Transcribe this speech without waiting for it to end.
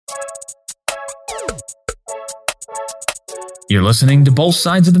You're listening to Both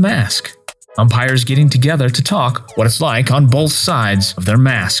Sides of the Mask. Umpires getting together to talk what it's like on both sides of their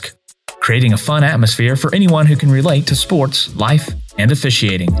mask, creating a fun atmosphere for anyone who can relate to sports, life, and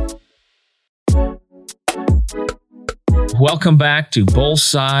officiating. Welcome back to Both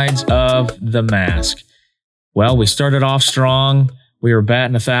Sides of the Mask. Well, we started off strong. We were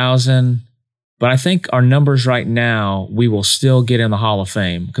batting 1,000. But I think our numbers right now, we will still get in the Hall of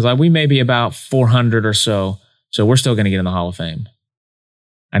Fame. Because we may be about 400 or so. So we're still going to get in the Hall of Fame.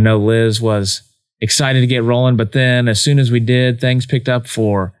 I know Liz was excited to get rolling, but then as soon as we did, things picked up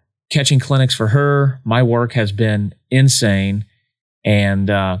for catching clinics for her. My work has been insane. And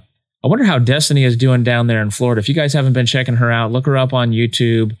I wonder how Destiny is doing down there in Florida. If you guys haven't been checking her out, look her up on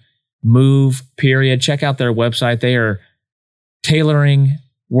YouTube. Move, period. Check out their website. They are tailoring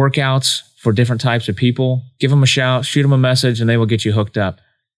workouts for different types of people. Give them a shout, shoot them a message, and they will get you hooked up.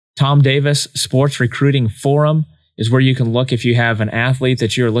 Tom Davis Sports Recruiting Forum is where you can look if you have an athlete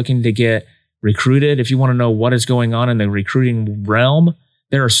that you're looking to get recruited. If you want to know what is going on in the recruiting realm,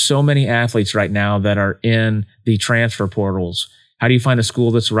 there are so many athletes right now that are in the transfer portals. How do you find a school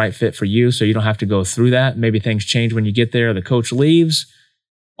that's the right fit for you so you don't have to go through that? Maybe things change when you get there. The coach leaves.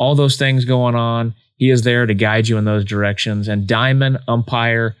 All those things going on. He is there to guide you in those directions. And Diamond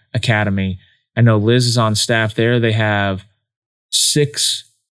Umpire Academy. I know Liz is on staff there. They have 6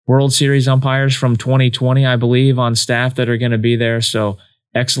 World Series umpires from 2020, I believe, on staff that are going to be there. So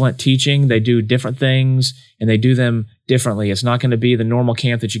excellent teaching. They do different things and they do them differently. It's not going to be the normal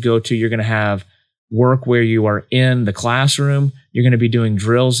camp that you go to. You're going to have work where you are in the classroom. You're going to be doing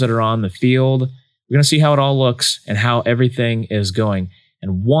drills that are on the field. We're going to see how it all looks and how everything is going.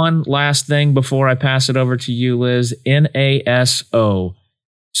 And one last thing before I pass it over to you, Liz, NASO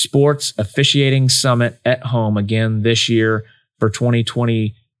Sports Officiating Summit at home again this year for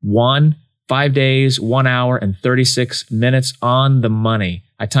 2021. 5 days, 1 hour, and 36 minutes on the money.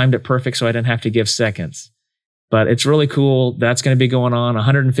 I timed it perfect so I didn't have to give seconds. But it's really cool. That's going to be going on.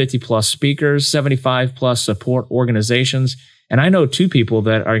 150 plus speakers, 75 plus support organizations. And I know 2 people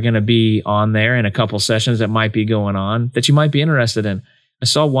that are going to be on there in a couple sessions that might be going on that you might be interested in. I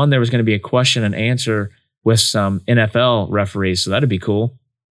saw one, there was going to be a question and answer with some NFL referees. So that'd be cool.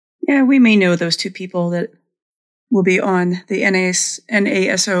 Yeah, we may know those 2 people that will be on the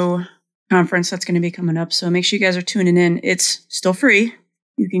NASO conference that's going to be coming up. So make sure you guys are tuning in. It's still free.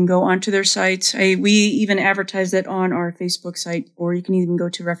 You can go onto their site. We even advertise it on our Facebook site, or you can even go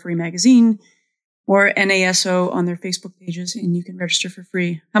to Referee Magazine or NASO on their Facebook pages, and you can register for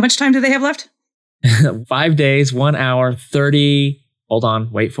free. How much time do they have left? 5 days, 1 hour, 30. Hold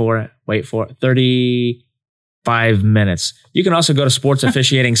on. Wait for it. 35 minutes. You can also go to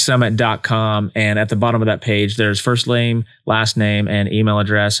sportsofficiatingsummit.com, and at the bottom of that page, there's first name, last name, and email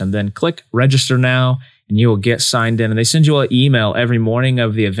address, and then click register now, and you will get signed in. And they send you an email every morning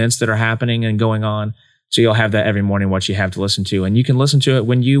of the events that are happening and going on. So you'll have that every morning, what you have to listen to. And you can listen to it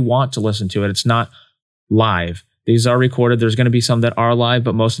when you want to listen to it. It's not live. These are recorded. There's going to be some that are live,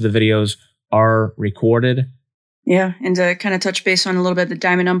 but most of the videos are recorded. Yeah, and to kind of touch base on a little bit, the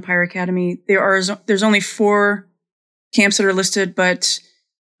Diamond Umpire Academy, there's only 4 camps that are listed, but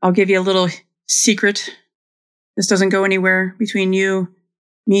I'll give you a little secret. This doesn't go anywhere between you,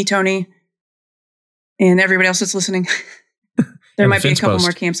 me, Tony, and everybody else that's listening. There might be a couple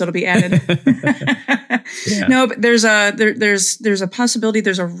more camps that'll be added. Yeah. No, but there's a possibility,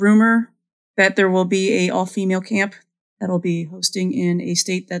 there's a rumor that there will be a all-female camp that'll be hosting in a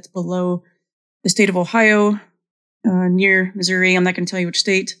state that's below the state of Ohio, near Missouri. I'm not going to tell you which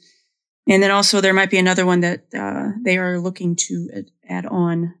state. And then also there might be another one that they are looking to add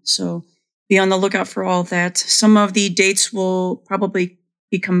on. So be on the lookout for all of that. Some of the dates will probably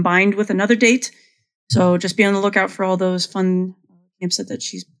be combined with another date. So just be on the lookout for all those fun camps that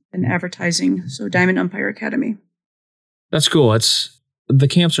she's been advertising. So Diamond Umpire Academy. That's cool. The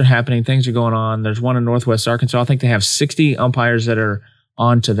camps are happening. Things are going on. There's one in Northwest Arkansas. I think they have 60 umpires that are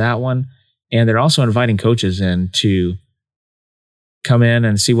on to that one. And they're also inviting coaches in to come in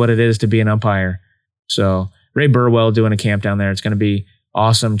and see what it is to be an umpire. So Ray Burwell doing a camp down there. It's going to be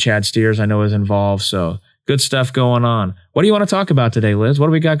awesome. Chad Steers, I know, is involved. So good stuff going on. What do you want to talk about today, Liz? What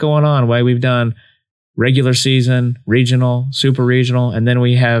do we got going on? Why we've done regular season, regional, super regional, and then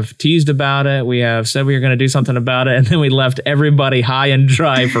we have teased about it. We have said we were going to do something about it, and then we left everybody high and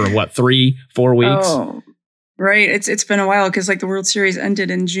dry for 3-4 weeks? Oh. Right. It's been a while because the World Series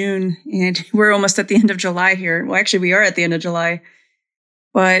ended in June and we're almost at the end of July here. Well, actually, we are at the end of July.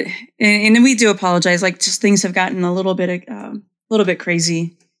 But and we do apologize. Just things have gotten a little bit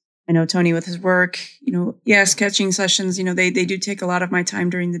crazy. I know Tony with his work, yes, catching sessions, they do take a lot of my time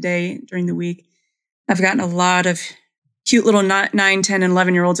during the day, during the week. I've gotten a lot of cute little 9, 10, and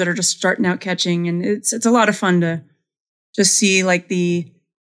 11-year-olds that are just starting out catching. And it's a lot of fun to just see like the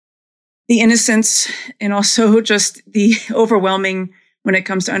innocence and also just the overwhelming when it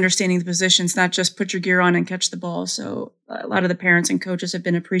comes to understanding the positions, not just put your gear on and catch the ball. So a lot of the parents and coaches have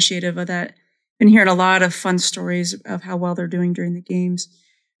been appreciative of that. Been hearing a lot of fun stories of how well they're doing during the games.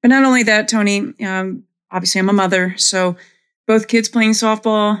 But not only that, Tony, obviously I'm a mother. So both kids playing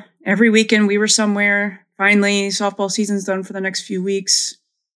softball. Every weekend we were somewhere. Finally, softball season's done for the next few weeks.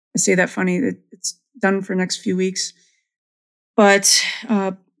 I say that funny, that it's done for the next few weeks. But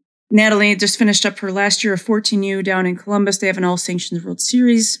Natalie just finished up her last year of 14U down in Columbus. They have an all-sanctions World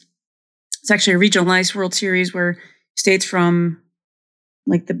Series. It's actually a regionalized World Series where states from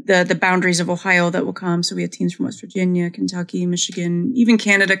like the boundaries of Ohio that will come. So we have teams from West Virginia, Kentucky, Michigan, even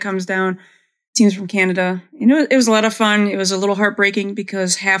Canada comes down, teams from Canada. It was a lot of fun. It was a little heartbreaking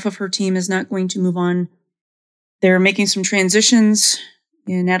because half of her team is not going to move on. They're making some transitions,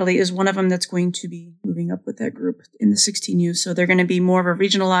 and Natalie is one of them that's going to be moving up with that group in the 16U. So they're going to be more of a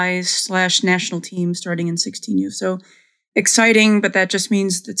regionalized / national team starting in 16U. So exciting, but that just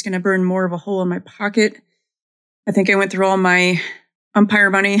means it's going to burn more of a hole in my pocket. I think I went through all my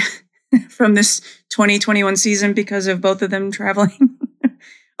umpire money from this 2021 season because of both of them traveling.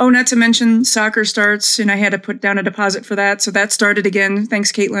 Oh, not to mention soccer starts, and I had to put down a deposit for that. So that started again.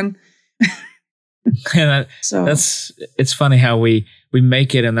 Thanks, Caitlin. It's funny how we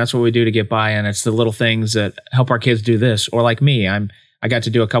make it, and that's what we do to get by. And it's the little things that help our kids do this. Or like me, I got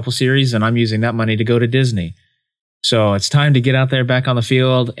to do a couple series, and I'm using that money to go to Disney. So it's time to get out there back on the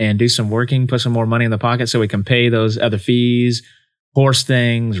field and do some working, put some more money in the pocket so we can pay those other fees, horse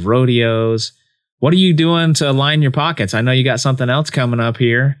things, rodeos. What are you doing to line your pockets? I know you got something else coming up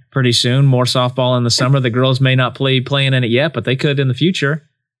here pretty soon. More softball in the summer. The girls may not playing in it yet, but they could in the future.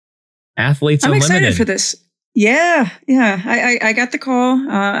 Athletes Unlimited. I'm excited for this. Yeah. I got the call.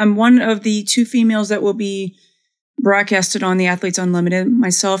 I'm one of the 2 females that will be broadcasted on the Athletes Unlimited.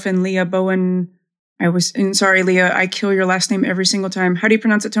 Myself and Leah Bowen. Sorry, Leah, I kill your last name every single time. How do you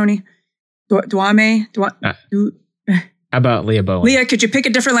pronounce it, Tony? Duame? How about Leah Bowen? Leah, could you pick a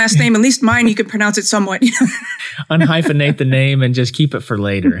different last name? At least mine, you could pronounce it somewhat. Unhyphenate the name and just keep it for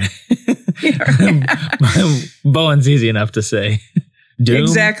later. Bowen's easy enough to say. Doom?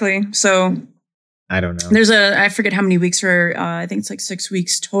 Exactly. So I don't know. I forget how many weeks for, I think it's like 6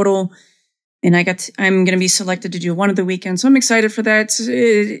 weeks total. And I'm going to be selected to do one of the weekends. So I'm excited for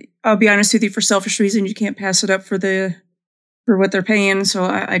that. I'll be honest with you, for selfish reasons, you can't pass it up for what they're paying. So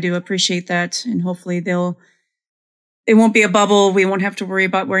I do appreciate that. And hopefully it won't be a bubble. We won't have to worry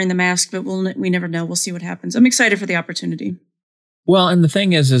about wearing the mask, but we never know. We'll see what happens. I'm excited for the opportunity. Well, and the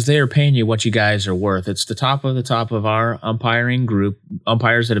thing is they are paying you what you guys are worth. It's the top of our umpiring group,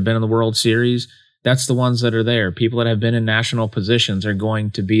 umpires that have been in the World Series. That's the ones that are there. People that have been in national positions are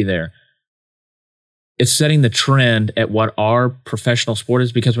going to be there. It's setting the trend at what our professional sport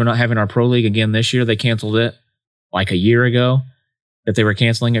is, because we're not having our pro league again this year. They canceled it like a year ago, that they were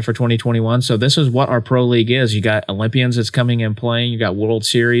canceling it for 2021. So this is what our pro league is. You got Olympians that's coming and playing. You got World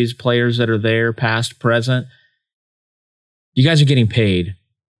Series players that are there, past, present. You guys are getting paid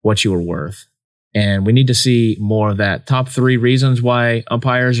what you are worth. And we need to see more of that. Top 3 reasons why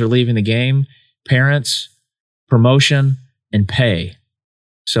umpires are leaving the game: parents, promotion, and pay.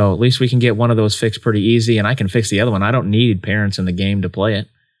 So at least we can get one of those fixed pretty easy, and I can fix the other one. I don't need parents in the game to play it.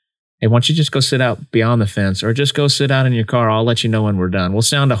 Hey, why don't you just go sit out beyond the fence, or just go sit out in your car? I'll let you know when we're done. We'll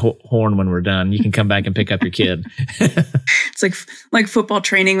sound a horn when we're done. You can come back and pick up your kid. It's like football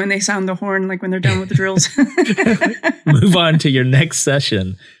training when they sound the horn, like when they're done with the drills. Move on to your next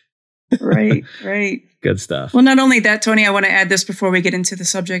session. Right. Good stuff. Well, not only that, Tony, I want to add this before we get into the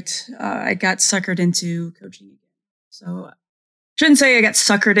subject. I got suckered into coaching again. So shouldn't say I got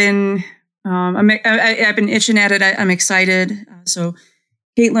suckered in. I've been itching at it. I'm excited. So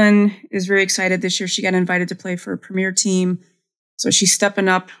Caitlin is very excited this year. She got invited to play for a premier team. So she's stepping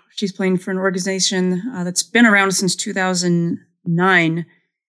up. She's playing for an organization that's been around since 2009.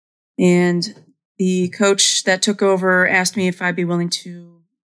 And the coach that took over asked me if I'd be willing to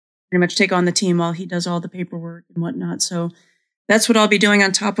pretty much take on the team while he does all the paperwork and whatnot. So that's what I'll be doing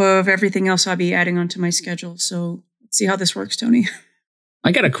on top of everything else I'll be adding onto my schedule. So let's see how this works, Tony.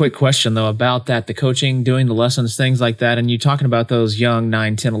 I got a quick question, though, about that, the coaching, doing the lessons, things like that. And you talking about those young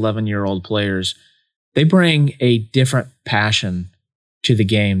 9, 10, 11-year-old players. They bring a different passion to the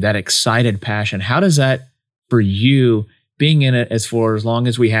game, that excited passion. How does that, for you, being in it as for as long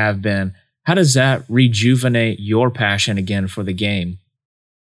as we have been, how does that rejuvenate your passion again for the game?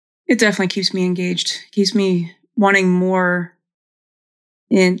 It definitely keeps me engaged, keeps me wanting more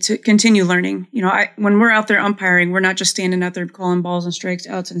and to continue learning. When we're out there umpiring, we're not just standing out there calling balls and strikes,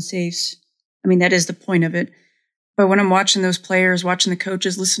 outs and safes. I mean, that is the point of it. But when I'm watching those players, watching the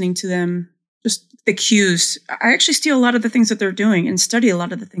coaches, listening to them, just the cues, I actually steal a lot of the things that they're doing and study a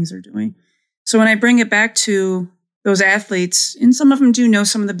lot of the things they're doing. So when I bring it back to those athletes, and some of them do know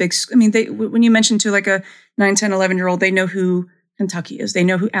some of the big, when you mention to like a 9, 10, 11-year-old, they know who Kentucky is. They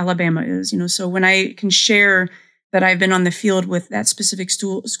know who Alabama is, so when I can share that I've been on the field with that specific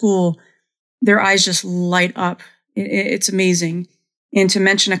school, their eyes just light up. It's amazing. And to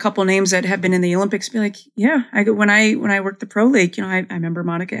mention a couple names that have been in the Olympics, be like, yeah, when I worked the pro league, I remember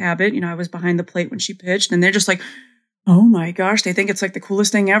Monica Abbott, I was behind the plate when she pitched, and they're just like, oh my gosh, they think it's like the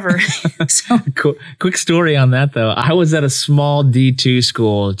coolest thing ever. So quick story on that though. I was at a small D2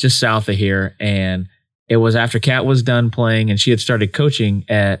 school just south of here, and it was after Kat was done playing and she had started coaching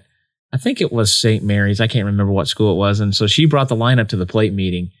at, I think it was St. Mary's. I can't remember what school it was. And so she brought the lineup to the plate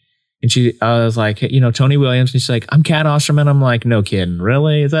meeting. And I was like, Tony Williams. And she's like, I'm Kat Osterman. I'm like, no kidding.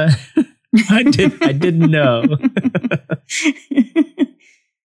 Really? Is that? I didn't know.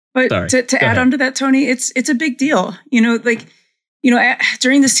 But sorry, to add on to that, Tony, it's a big deal. During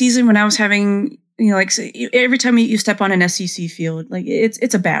the season when I was having, every time you step on an SEC field,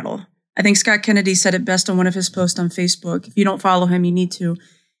 it's a battle. I think Scott Kennedy said it best on one of his posts on Facebook. If you don't follow him, you need to.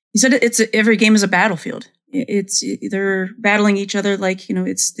 He said every game is a battlefield. They're battling each other like,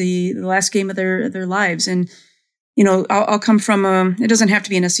 it's the last game of their lives. And, I'll come from it doesn't have to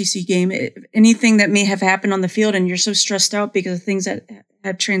be an SEC game. Anything that may have happened on the field and you're so stressed out because of things that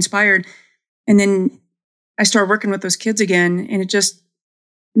have transpired. And then I start working with those kids again, and it just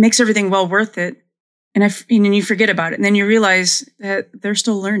makes everything well worth it. And you forget about it. And then you realize that they're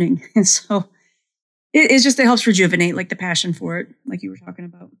still learning. And so it helps rejuvenate like the passion for it, like you were talking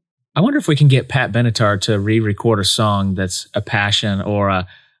about. I wonder if we can get Pat Benatar to re-record a song that's a passion or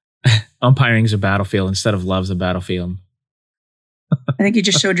umpiring's a battlefield instead of love's a battlefield. I think you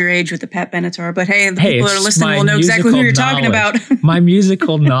just showed your age with the Pat Benatar, but hey, the people that are listening will know exactly who you're talking about. My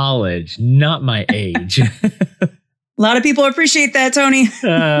musical knowledge, not my age. A lot of people appreciate that, Tony.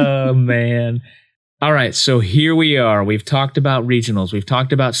 Oh, man. All right, so here we are. We've talked about regionals. We've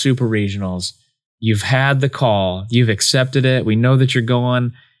talked about super regionals. You've had the call. You've accepted it. We know that you're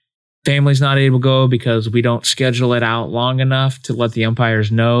going. Family's not able to go because we don't schedule it out long enough to let the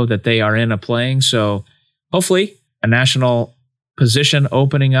umpires know that they are in a playing. So hopefully a national position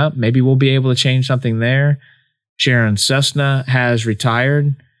opening up, maybe we'll be able to change something there. Sharon Cessna has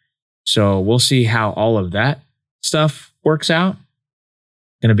retired. So we'll see how all of that stuff works out.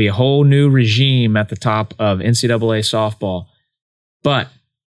 Going to be a whole new regime at the top of NCAA softball. But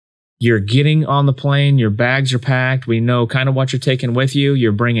you're getting on the plane. Your bags are packed. We know kind of what you're taking with you.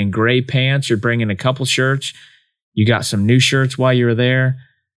 You're bringing gray pants. You're bringing a couple shirts. You got some new shirts while you were there.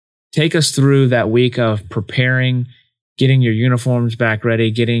 Take us through that week of preparing, getting your uniforms back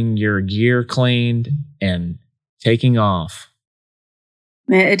ready, getting your gear cleaned, and taking off.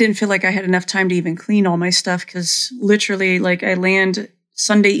 Man, it didn't feel like I had enough time to even clean all my stuff because literally, I land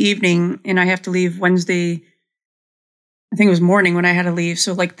Sunday evening and I have to leave Wednesday. I think it was morning when I had to leave.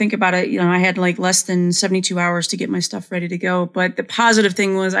 So think about it. I had less than 72 hours to get my stuff ready to go. But the positive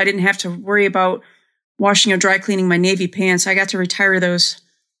thing was I didn't have to worry about washing or dry cleaning my Navy pants. I got to retire those.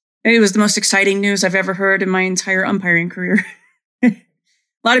 It was the most exciting news I've ever heard in my entire umpiring career. A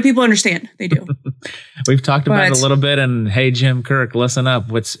lot of people understand. They do. We've talked about it a little bit. And hey, Jim Kirk, listen up.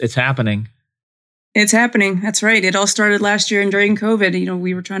 It's happening. It's happening. That's right. It all started last year and during COVID.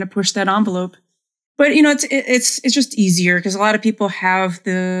 We were trying to push that envelope. But it's just easier because a lot of people have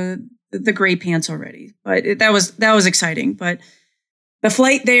the gray pants already. But that was exciting. But the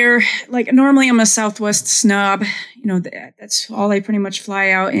flight there, normally I'm a Southwest snob. That's all I pretty much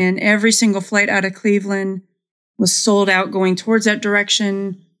fly out. And every single flight out of Cleveland was sold out going towards that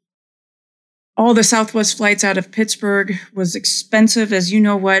direction. All the Southwest flights out of Pittsburgh was expensive, as you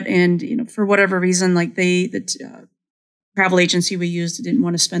know what. And for whatever reason, the travel agency we used didn't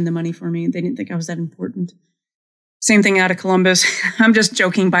want to spend the money for me. They didn't think I was that important. Same thing out of Columbus. I'm just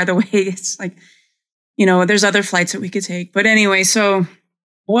joking, by the way. It's there's other flights that we could take. But anyway, so.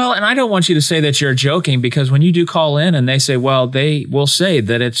 Well, and I don't want you to say that you're joking because when you do call in and they say, well, they will say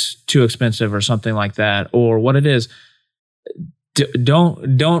that it's too expensive or something like that or what it is.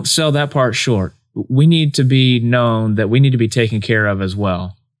 Don't sell that part short. We need to be known that we need to be taken care of as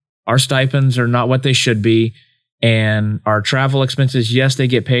well. Our stipends are not what they should be. And our travel expenses, yes, they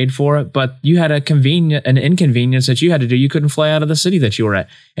get paid for it, but you had an inconvenience that you had to do. You couldn't fly out of the city that you were at.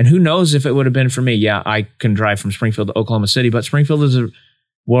 And who knows if it would have been for me. Yeah, I can drive from Springfield to Oklahoma City, but Springfield is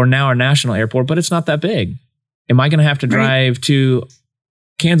now our national airport, but it's not that big. Am I going to have to drive to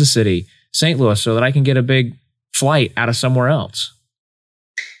Kansas City, St. Louis, so that I can get a big flight out of somewhere else.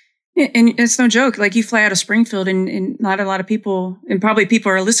 And it's no joke. Like you fly out of Springfield and not a lot of people, and probably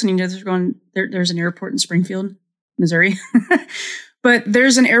people are listening to this going, there's an airport in Springfield, Missouri. But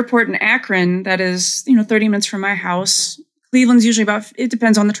there's an airport in Akron that is, 30 minutes from my house. Cleveland's usually it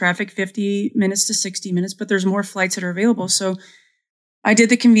depends on the traffic, 50 minutes to 60 minutes, but there's more flights that are available. So I did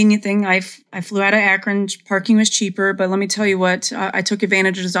the convenient thing. I flew out of Akron. Parking was cheaper, but let me tell you what, I took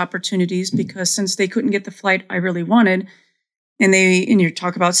advantage of those opportunities because since they couldn't get the flight I really wanted, and you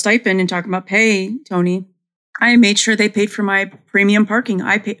talk about stipend and talk about pay, Tony, I made sure they paid for my premium parking.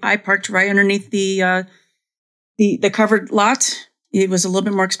 I parked right underneath the covered lot. It was a little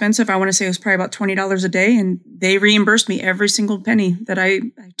bit more expensive. I want to say it was probably about $20 a day, and they reimbursed me every single penny that I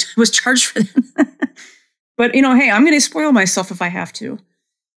was charged for them. But, hey, I'm going to spoil myself if I have to.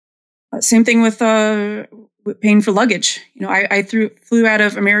 Same thing with paying for luggage. I flew out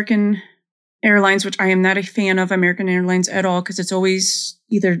of American Airlines, which I am not a fan of American Airlines at all, because it's always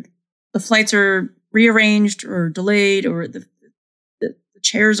either the flights are rearranged or delayed, or the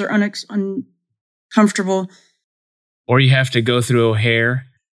chairs are uncomfortable. Or you have to go through O'Hare.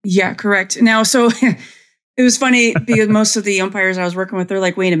 Yeah, correct. Now, so it was funny because most of the umpires I was working with, they're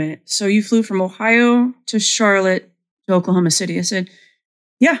like, wait a minute. So you flew from Ohio to Charlotte to Oklahoma City. I said,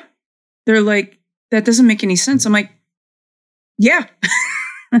 yeah. They're like, that doesn't make any sense. I'm like, yeah.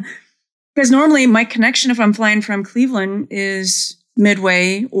 Because normally my connection, if I'm flying from Cleveland, is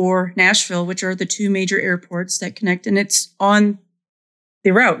Midway or Nashville, which are the two major airports that connect. And it's on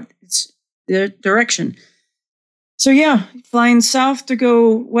the route. It's the direction. So yeah, flying south to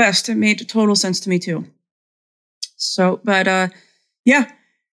go west, it made total sense to me too. So, but yeah,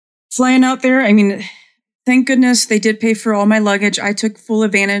 flying out there, I mean, thank goodness they did pay for all my luggage. I took full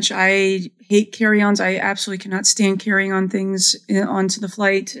advantage. I hate carry-ons. I absolutely cannot stand carrying on things onto the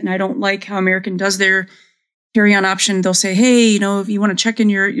flight. And I don't like how American does their carry-on option. They'll say, hey, if you want to check in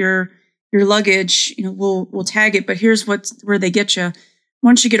your luggage, we'll tag it. But here's where they get you.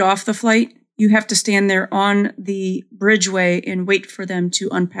 Once you get off the flight, you have to stand there on the bridgeway and wait for them to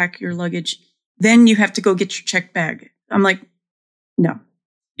unpack your luggage. Then you have to go get your checked bag. I'm like, no.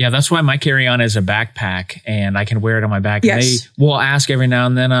 Yeah, that's why my carry-on is a backpack, and I can wear it on my back. Yes. And they will ask every now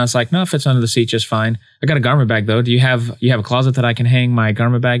and then. I was like, no, it fits under the seat just fine. I got a garment bag though. Do you have a closet that I can hang my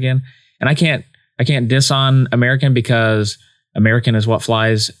garment bag in? And I can't diss on American because American is what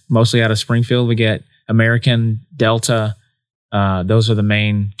flies mostly out of Springfield. We get American, Delta. Those are the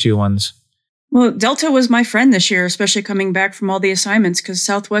main two ones. Well, Delta was my friend this year, especially coming back from all the assignments, because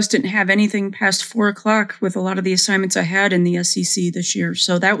Southwest didn't have anything past 4:00 with a lot of the assignments I had in the SEC this year.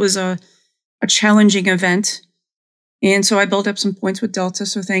 So that was a challenging event. And so I built up some points with Delta.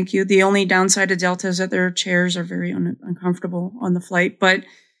 So thank you. The only downside to Delta is that their chairs are very uncomfortable on the flight. But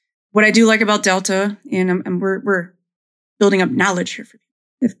what I do like about Delta, and we're building up knowledge here for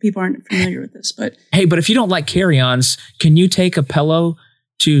if people aren't familiar with this, but hey, but if you don't like carry-ons, can you take a pillow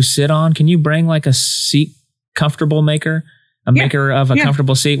to sit on? Can you bring like a seat comfortable maker, maker of a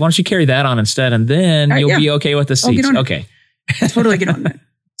comfortable seat? Why don't you carry that on instead, and then you'll be okay with the seats? Okay, totally get on that.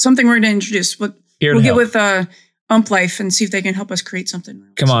 Something we're going to introduce. We'll get with Ump Life and see if they can help us create something.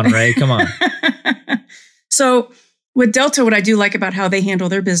 Come on, Ray. Come on. So with Delta, what I do like about how they handle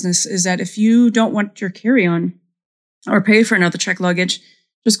their business is that if you don't want your carry-on or pay for another checked luggage,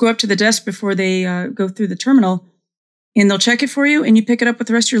 just go up to the desk before they go through the terminal, and they'll check it for you, and you pick it up with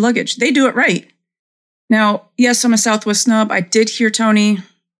the rest of your luggage. They do it right. Now, yes, I'm a Southwest snub. I did hear, Tony,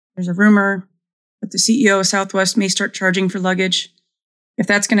 there's a rumor that the CEO of Southwest may start charging for luggage. If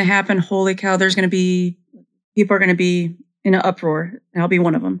that's going to happen, holy cow, people are going to be in an uproar, and I'll be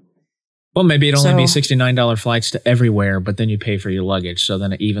one of them. Well, maybe it'll only be $69 flights to everywhere, but then you pay for your luggage, so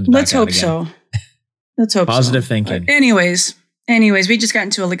then it evens back out again. Let's hope so. Let's hope Positive thinking. But anyways, we just got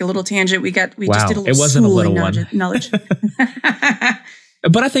into a little tangent. We just did a little it wasn't a little knowledge.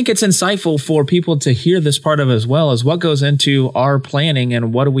 But I think it's insightful for people to hear this part of it as well, as what goes into our planning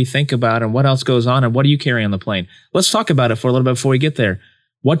and what do we think about and what else goes on and what do you carry on the plane? Let's talk about it for a little bit before we get there.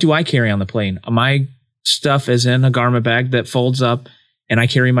 What do I carry on the plane? My stuff is in a garment bag that folds up, and I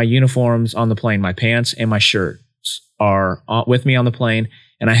carry my uniforms on the plane. My pants and my shirts are with me on the plane,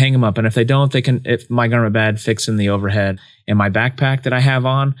 and I hang them up. And if they don't, if my garment bag fits in the overhead. And my backpack that I have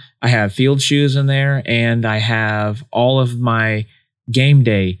on, I have field shoes in there, and I have all of my game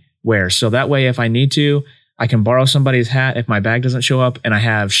day wear. So that way, if I need to, I can borrow somebody's hat if my bag doesn't show up, and I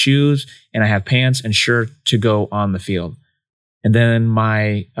have shoes and I have pants and shirt to go on the field. And then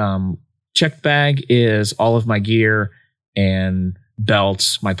my checked bag is all of my gear and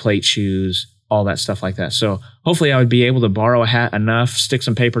belts, my plate shoes, all that stuff like that. So hopefully I would be able to borrow a hat enough, stick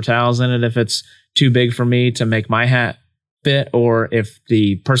some paper towels in it if it's too big for me to make my hat fit, or if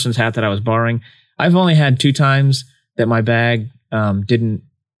the person's hat that I was borrowing. I've only had 2 times that my bag didn't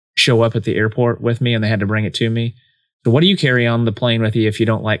show up at the airport with me and they had to bring it to me. So what do you carry on the plane with you if you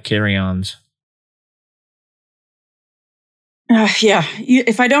don't like carry-ons?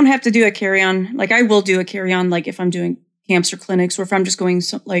 If I don't have to do a carry-on, like I will do a carry-on, like if I'm doing camps or clinics, or if I'm just going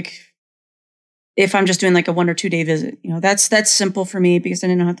if I'm just doing like a 1 or 2 day visit, that's simple for me because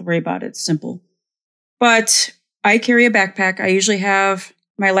then I don't have to worry about it. It's simple. But I carry a backpack. I usually have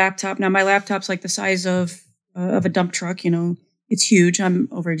my laptop. Now my laptop's like the size of a dump truck. It's huge. I'm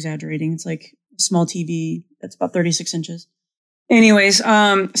over exaggerating. It's like a small TV that's about 36 inches. Anyways,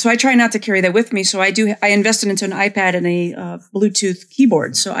 so I try not to carry that with me. So I invested into an iPad and a Bluetooth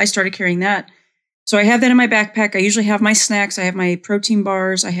keyboard. So I started carrying that. So I have that in my backpack. I usually have my snacks. I have my protein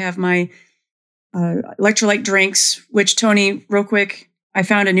bars. I have my electrolyte drinks, which, Tony, real quick, I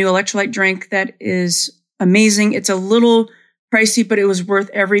found a new electrolyte drink that is amazing. It's a little pricey, but it was worth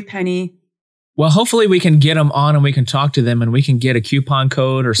every penny. Well, hopefully we can get them on and we can talk to them and we can get a coupon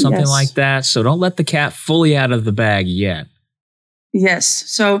code or something like that. So don't let the cat fully out of the bag yet. Yes.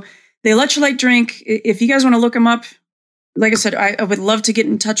 So the electrolyte drink, if you guys want to look them up, like I said, I would love to get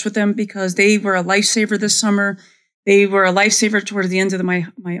in touch with them because they were a lifesaver this summer. They were a lifesaver towards the end of my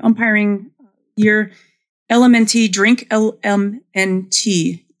umpiring year. LMNT, drink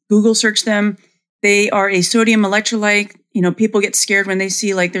LMNT. Google search them. They are a sodium electrolyte. People get scared when they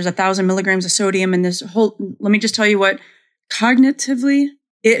see like there's 1,000 milligrams of sodium in this whole. Let me just tell you what, cognitively,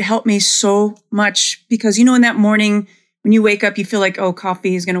 it helped me so much because, in that morning when you wake up, you feel like, oh,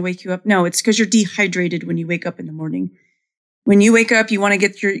 coffee is going to wake you up. No, it's because you're dehydrated when you wake up in the morning. When you wake up, you want to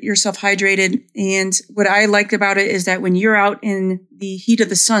get yourself hydrated. And what I liked about it is that when you're out in the heat of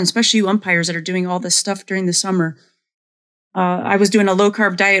the sun, especially you umpires that are doing all this stuff during the summer, I was doing a low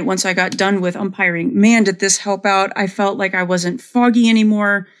carb diet once I got done with umpiring. Man, did this help out. I felt like I wasn't foggy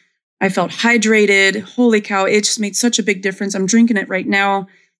anymore. I felt hydrated. Holy cow. It just made such a big difference. I'm drinking it right now.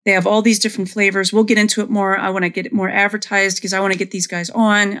 They have all these different flavors. We'll get into it more. I want to get it more advertised because I want to get these guys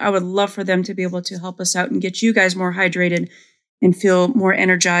on. I would love for them to be able to help us out and get you guys more hydrated and feel more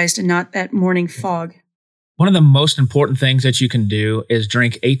energized and not that morning fog. One of the most important things that you can do is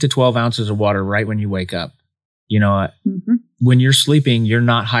drink 8 to 12 ounces of water right when you wake up. When you're sleeping, you're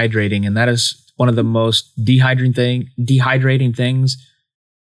not hydrating. And that is one of the most dehydrating things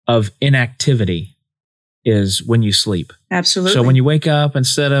of inactivity is when you sleep. Absolutely. So when you wake up,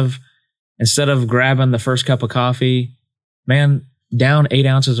 instead of grabbing the first cup of coffee, man, down 8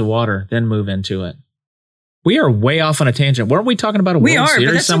 ounces of water, then move into it. We are way off on a tangent. Weren't we talking about a World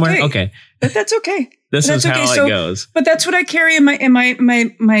Series somewhere? Okay. But that's okay. This is how it goes. But that's what I carry in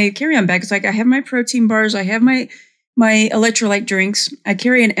my carry-on bag. It's like I have my protein bars, I have my electrolyte drinks. I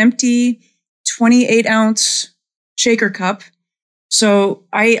carry an empty 28-ounce shaker cup. So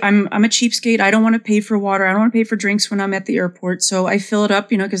I'm a cheapskate. I don't want to pay for water. I don't want to pay for drinks when I'm at the airport. So I fill it up,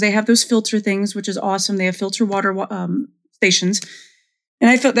 because they have those filter things, which is awesome. They have filter water stations,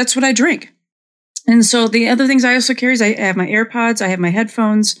 and that's what I drink. And so the other things I also carry is I have my AirPods, I have my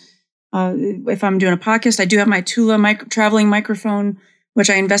headphones. If I'm doing a podcast, I do have my Tula traveling microphone, which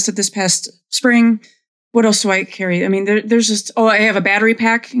I invested this past spring. What else do I carry? I mean, there's just, I have a battery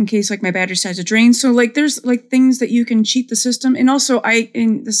pack in case like my battery decides to drain. So like, there's like things that you can cheat the system. And also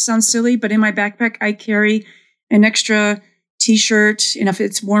and this sounds silly, but in my backpack, I carry an extra t-shirt. And if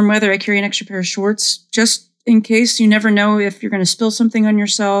it's warm weather, I carry an extra pair of shorts just in case. You never know if you're going to spill something on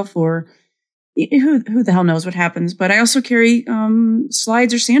yourself or who the hell knows what happens. But I also carry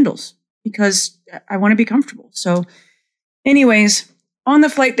slides or sandals because I want to be comfortable. So anyways, on the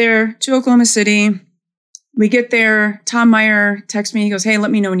flight there to Oklahoma City, we get there. Tom Meyer texts me. He goes, hey,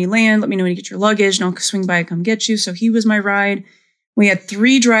 let me know when you land. Let me know when you get your luggage and I'll swing by and come get you. So he was my ride. We had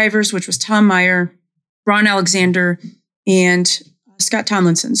 3 drivers, which was Tom Meyer, Ron Alexander, and Scott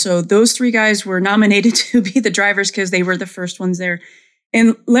Tomlinson. So those 3 guys were nominated to be the drivers because they were the first ones there.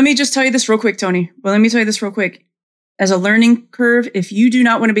 And let me just tell you this real quick, Tony. Well, let me tell you this real quick. As a learning curve, if you do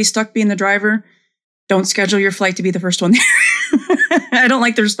not want to be stuck being the driver, don't schedule your flight to be the first one there. I don't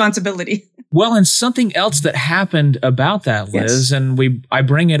like the responsibility. Well, and something else that happened about that, Liz, and I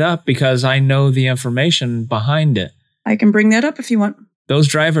bring it up because I know the information behind it. I can bring that up if you want. Those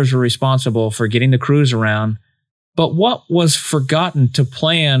drivers were responsible for getting the crews around. But what was forgotten to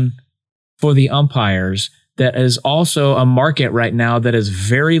plan for the umpires that is also a market right now that is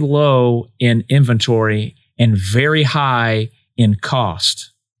very low in inventory and very high in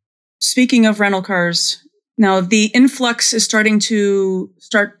cost? Speaking of rental cars, Now the influx is starting to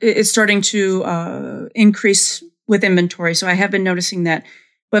increase with inventory. So I have been noticing that.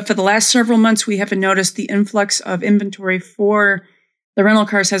 But for the last several months, we haven't noticed the influx of inventory for the rental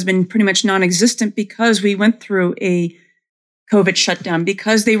cars has been pretty much non-existent because we went through a COVID shutdown,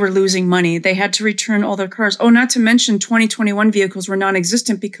 because they were losing money. They had to return all their cars. Oh, not to mention 2021 vehicles were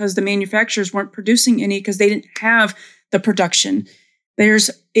non-existent because the manufacturers weren't producing any because they didn't have the production.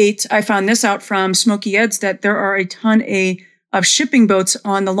 I found this out from Smokey Ed's, that there are a ton of shipping boats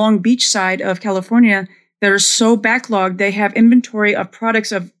on the Long Beach side of California that are so backlogged. They have inventory of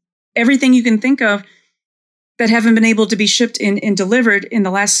products of everything you can think of that haven't been able to be shipped and delivered in the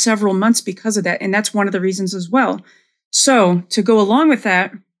last several months because of that. And that's one of the reasons as well. So to go along with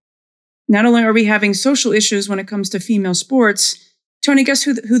that, not only are we having social issues when it comes to female sports, Tony, guess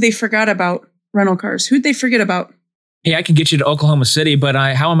who they forgot about rental cars? Who'd they forget about? Hey, I can get you to Oklahoma City, but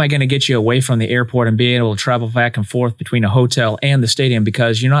how am I going to get you away from the airport and be able to travel back and forth between a hotel and the stadium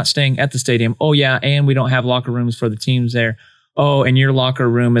because you're not staying at the stadium? Oh, yeah, and we don't have locker rooms for the teams there. Oh, and your locker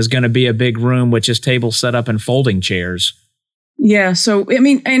room is going to be a big room with just tables set up and folding chairs. Yeah, so, I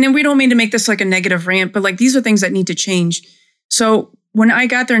mean, and we don't mean to make this like a negative rant, but like these are things that need to change. So when I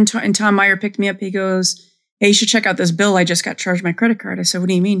got there and Tom Meyer picked me up, he goes, hey, you should check out this bill. I just got charged my credit card. I said, what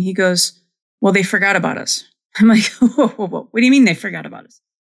do you mean? He goes, well, they forgot about us. I'm like, whoa. What do you mean they forgot about us?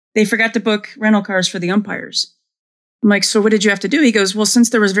 They forgot to book rental cars for the umpires. I'm like, so what did you have to do? He goes, well, since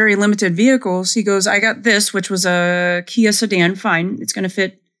there was very limited vehicles, he goes, I got this, which was a Kia sedan. Fine. It's going to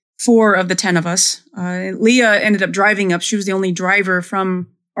fit 4 of the 10 of us. Leah ended up driving up. She was the only driver from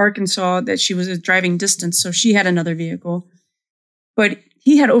Arkansas that she was a driving distance. So she had another vehicle. But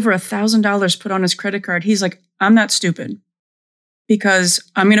he had over $1,000 put on his credit card. He's like, I'm not stupid. Because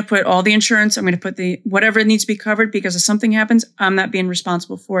I'm going to put all the insurance, I'm going to put whatever needs to be covered, because if something happens, I'm not being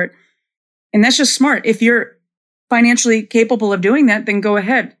responsible for it. And that's just smart. If you're financially capable of doing that, then go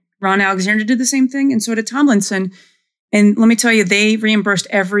ahead. Ron Alexander did the same thing, and so did Tomlinson. And let me tell you, they reimbursed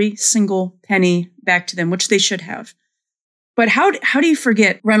every single penny back to them, which they should have. But how do you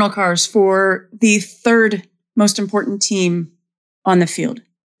forget rental cars for the third most important team on the field?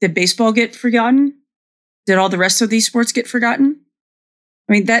 Did baseball get forgotten? Did all the rest of these sports get forgotten?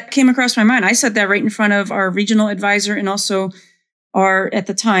 I mean, that came across my mind. I said that right in front of our regional advisor and also our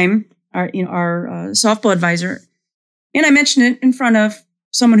softball advisor. And I mentioned it in front of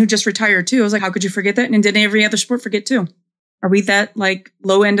someone who just retired too. I was like, how could you forget that? And did every other sport forget too? Are we that like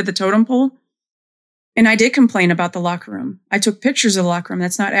low end of the totem pole? And I did complain about the locker room. I took pictures of the locker room.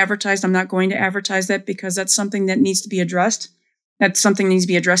 That's not advertised. I'm not going to advertise that because that's something that needs to be addressed. That's something that needs to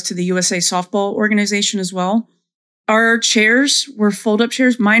be addressed to the USA Softball Organization as well. Our chairs were fold-up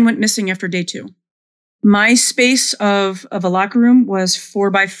chairs. Mine went missing after day 2. My space of a locker room was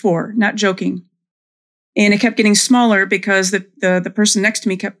 4x4, not joking. And it kept getting smaller because the person next to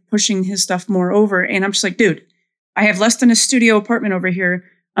me kept pushing his stuff more over. And I'm just like, dude, I have less than a studio apartment over here.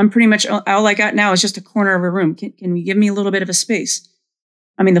 I'm pretty much, all I got now is just a corner of a room. Can we give me a little bit of a space?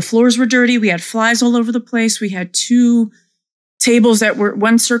 I mean, the floors were dirty. We had flies all over the place. We had 2 tables that were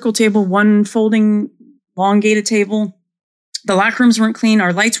one circle table, one folding elongated table. The locker rooms weren't clean.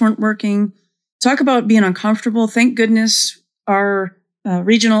 Our lights weren't working. Talk about being uncomfortable. Thank goodness our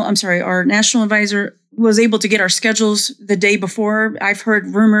national advisor was able to get our schedules the day before. I've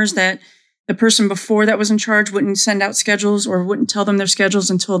heard rumors that the person before that was in charge wouldn't send out schedules or wouldn't tell them their schedules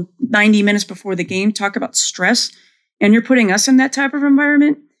until 90 minutes before the game. Talk about stress. And you're putting us in that type of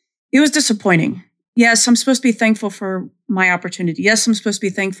environment. It was disappointing. Yes, I'm supposed to be thankful for my opportunity. Yes, I'm supposed to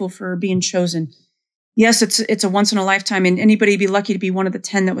be thankful for being chosen. Yes, it's a once in a lifetime, and anybody would be lucky to be one of the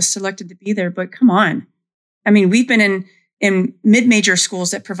 10 that was selected to be there. But come on. I mean, we've been in mid-major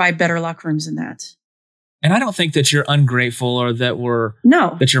schools that provide better locker rooms than that. And I don't think that you're ungrateful or that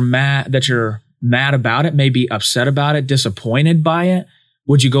you're mad about it, maybe upset about it, disappointed by it.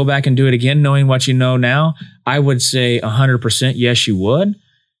 Would you go back and do it again knowing what you know now? I would say 100% yes, you would.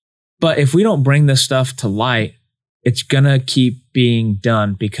 But if we don't bring this stuff to light, it's going to keep being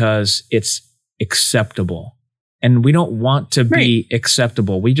done because it's acceptable. And we don't want to be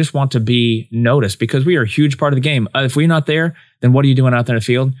acceptable. We just want to be noticed because we are a huge part of the game. If we're not there, then what are you doing out there in the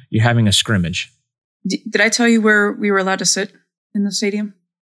field? You're having a scrimmage. Did I tell you where we were allowed to sit in the stadium?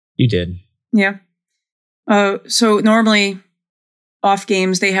 You did. Yeah. So normally off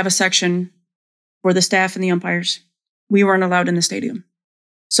games, they have a section for the staff and the umpires. We weren't allowed in the stadium.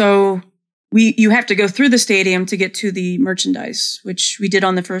 So you have to go through the stadium to get to the merchandise, which we did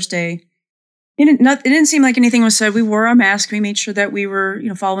on the first day. It didn't seem like anything was said. We wore our mask. We made sure that we were,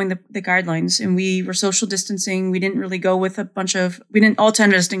 following the guidelines, and we were social distancing. We didn't really go with all 10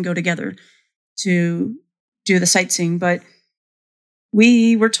 of us didn't go together to do the sightseeing. But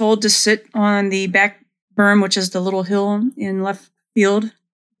we were told to sit on the back berm, which is the little hill in left field.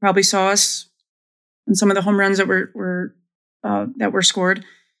 Probably saw us in some of the home runs that were scored.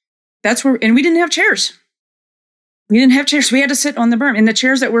 That's where, and we didn't have chairs. We didn't have chairs. We had to sit on the berm. And the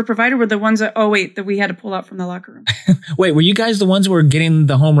chairs that were provided were the ones that we had to pull out from the locker room. Wait, were you guys the ones who were getting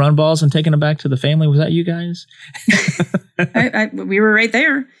the home run balls and taking them back to the family? Was that you guys? We were right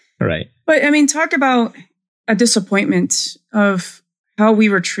there. Right. But I mean, talk about a disappointment of how we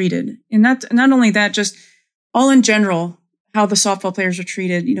were treated. And not only that, just all in general, how the softball players were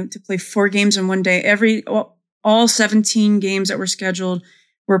treated, to play 4 games in one day. All 17 games that were scheduled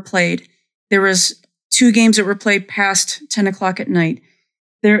were played. There was 2 games that were played past 10 o'clock at night.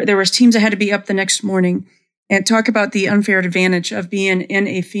 There was teams that had to be up the next morning. And talk about the unfair advantage of being in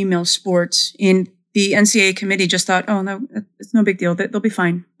a female sport. And the NCAA committee just thought, oh, no, it's no big deal. They'll be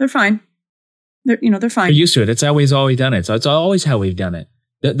fine. They're fine. They're fine. They're used to it. It's always done it. So it's always how we've done it.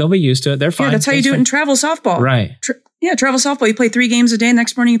 They'll be used to it. They're fine. Yeah, that's how you do it in travel softball. Right. Travel softball. You play 3 games a day.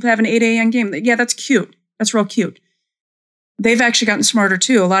 Next morning, you have an 8 a.m. game. Yeah, that's cute. That's real cute. They've actually gotten smarter,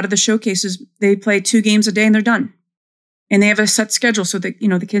 too. A lot of the showcases, they play 2 games a day and they're done. And they have a set schedule so that,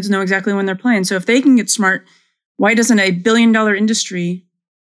 the kids know exactly when they're playing. So if they can get smart, why doesn't a billion-dollar industry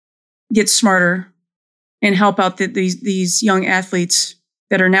get smarter and help out these young athletes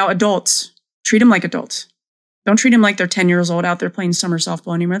that are now adults? Treat them like adults. Don't treat them like they're 10 years old out there playing summer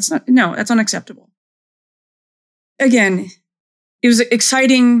softball anymore. That's unacceptable. Again, it was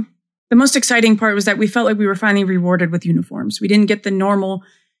exciting. The most exciting part was that we felt like we were finally rewarded with uniforms. We didn't get the normal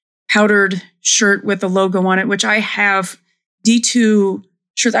powdered shirt with the logo on it, which I have D2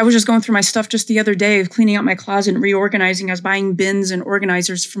 shirts. I was just going through my stuff just the other day, cleaning out my closet and reorganizing. I was buying bins and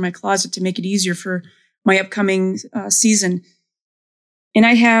organizers for my closet to make it easier for my upcoming season. And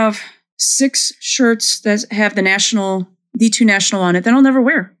I have 6 shirts that have the D2 National on it that I'll never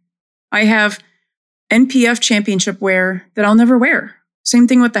wear. I have NPF championship wear that I'll never wear. Same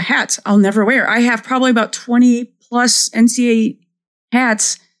thing with the hats I'll never wear. I have probably about 20 plus NCAA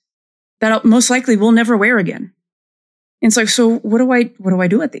hats that I'll most likely will never wear again. And it's like, so what do I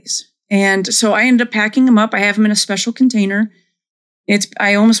do with these? And so I ended up packing them up. I have them in a special container.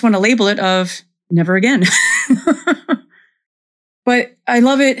 I almost want to label it of never again. But I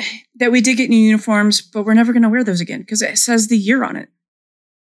love it that we did get new uniforms, but we're never going to wear those again because it says the year on it.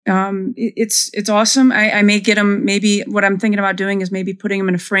 It's awesome. I may get them. Maybe what I'm thinking about doing is maybe putting them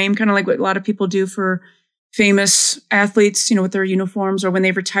in a frame, kind of like what a lot of people do for famous athletes, with their uniforms, or when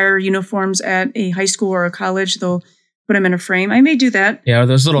they retire uniforms at a high school or a college, they'll put them in a frame. I may do that. Yeah,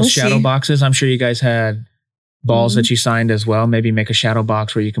 those little shadow boxes. I'm sure you guys had balls that you signed as well. Maybe make a shadow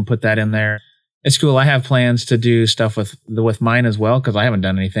box where you can put that in there. It's cool. I have plans to do stuff with mine as well because I haven't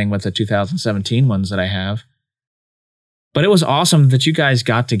done anything with the 2017 ones that I have. But it was awesome that you guys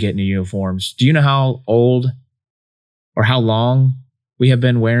got to get new uniforms. Do you know how old or how long we have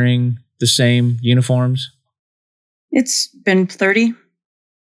been wearing the same uniforms? It's been 30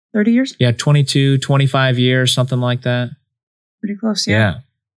 years. Yeah, 22, 25 years, something like that. Pretty close, yeah.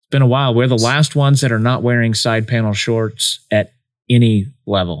 It's been a while. We're the last ones that are not wearing side panel shorts at any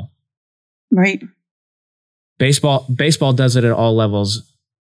level. Right. Baseball does it at all levels.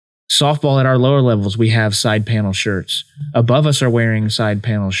 Softball at our lower levels, we have side panel shirts. Above us are wearing side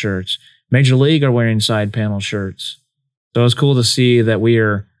panel shirts. Major League are wearing side panel shirts. So it's cool to see that we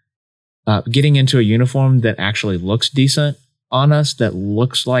are getting into a uniform that actually looks decent on us, that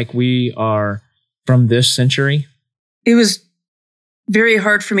looks like we are from this century. It was very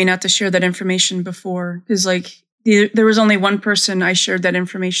hard for me not to share that information before because there was only one person I shared that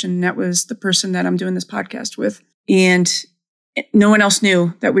information, and that was the person that I'm doing this podcast with. And no one else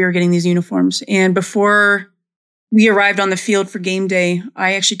knew that we were getting these uniforms. And before we arrived on the field for game day,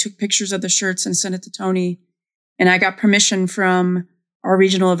 I actually took pictures of the shirts and sent it to Tony. And I got permission from our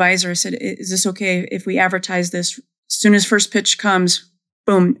regional advisor. I said, is this okay if we advertise this? As soon as first pitch comes,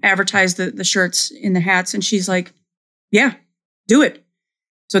 boom, advertise the shirts in the hats. And she's like, yeah, do it.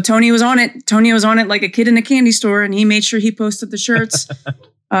 So Tony was on it. Tony was on it like a kid in a candy store, and he made sure he posted the shirts.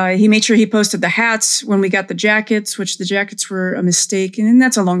 He made sure he posted the hats when we got the jackets, which the jackets were a mistake. And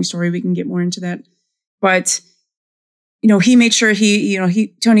that's a long story. We can get more into that. But, he made sure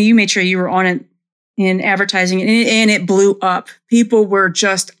Tony, you made sure you were on it in advertising, and it blew up. People were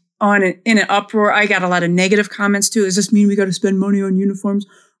just on it in an uproar. I got a lot of negative comments too. Does this mean we got to spend money on uniforms?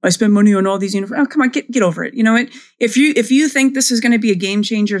 I spend money on all these uniforms. Oh, come on, get over it. If you think this is going to be a game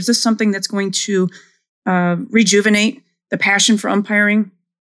changer, is this something that's going to rejuvenate the passion for umpiring?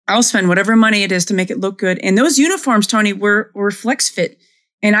 I'll spend whatever money it is to make it look good. And those uniforms, Tony, were flex fit.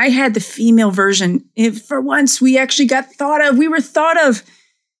 And I had the female version. For once, we actually got thought of. We were thought of.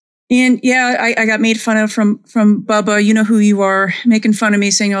 And yeah, I got made fun of from Bubba. You know who you are, making fun of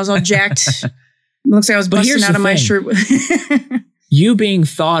me, saying I was all jacked. Looks like I was busting out of my shirt. You being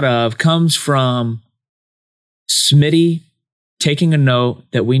thought of comes from Smitty taking a note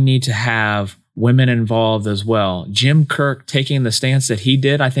that we need to have women involved as well. Jim Kirk taking the stance that he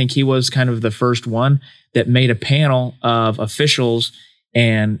did. I think he was kind of the first one that made a panel of officials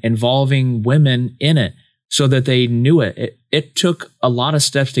and involving women in it so that they knew it. It took a lot of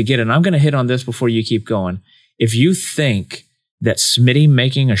steps to get it. And I'm going to hit on this before you keep going. If you think that Smitty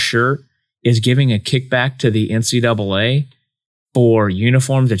making a shirt is giving a kickback to the NCAA for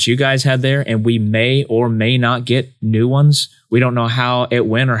uniforms that you guys had there, and we may or may not get new ones. We don't know how it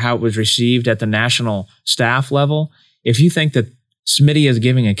went or how it was received at the national staff level. If you think that Smitty is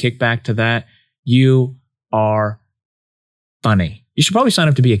giving a kickback to that, you are funny. You should probably sign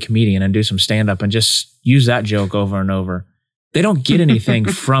up to be a comedian and do some stand-up and just use that joke over and over. They don't get anything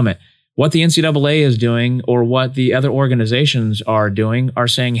from it. What the NCAA is doing or what the other organizations are doing are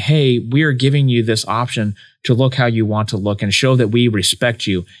saying, hey, we are giving you this option to look how you want to look and show that we respect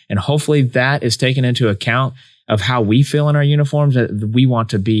you. And hopefully that is taken into account of how we feel in our uniforms, that we want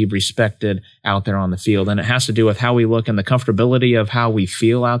to be respected out there on the field. And it has to do with how we look and the comfortability of how we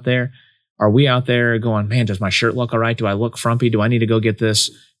feel out there. Are we out there going, man, does my shirt look all right? Do I look frumpy? Do I need to go get this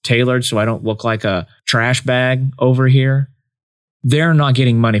tailored so I don't look like a trash bag over here? They're not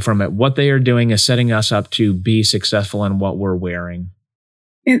getting money from it. What they are doing is setting us up to be successful in what we're wearing.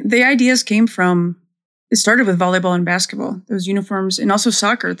 The ideas came from, it started with volleyball and basketball, those uniforms, and also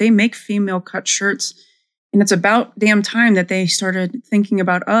soccer. They make female cut shirts. And it's about damn time that they started thinking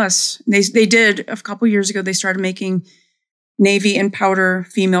about us. They did a couple years ago. They started making navy and powder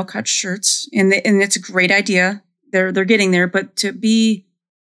female cut shirts. And it's a great idea. They're getting there. But to be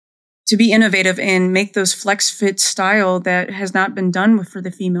innovative and make those flex fit style that has not been done for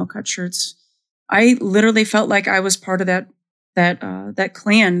the female cut shirts. I literally felt like I was part of that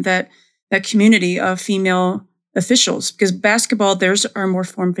clan, that community of female officials, because basketball, theirs are more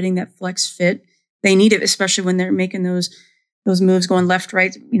form fitting, that flex fit. They need it, especially when they're making those moves going left,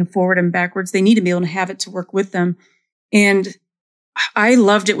 right, forward and backwards. They need to be able to have it to work with them. And I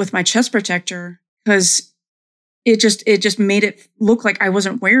loved it with my chest protector because it just made it look like I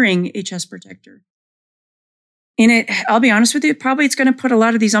wasn't wearing a chest protector. And I'll be honest with you, probably it's going to put a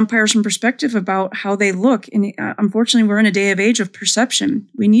lot of these umpires in perspective about how they look. And unfortunately, we're in a day of age of perception.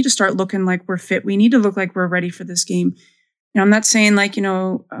 We need to start looking like we're fit. We need to look like we're ready for this game. I'm not saying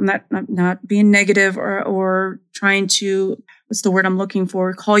I'm not being negative or trying to, what's the word I'm looking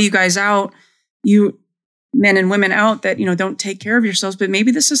for, call you guys out, you men and women out that, don't take care of yourselves. But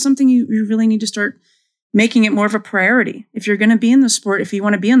maybe this is something you really need to start making it more of a priority. If you're going to be in the sport, if you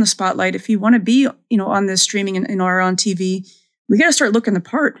want to be in the spotlight, if you want to be, on this streaming and or on TV, we got to start looking the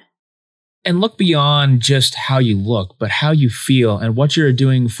part. And look beyond just how you look, but how you feel and what you're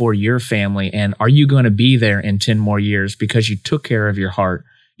doing for your family. And are you going to be there in 10 more years because you took care of your heart?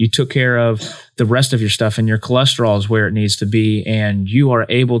 You took care of the rest of your stuff and your cholesterol is where it needs to be. And you are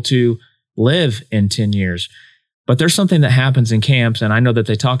able to live in 10 years. But there's something that happens in camps, and I know that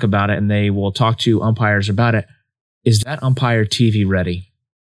they talk about it and they will talk to umpires about it. Is that umpire TV ready?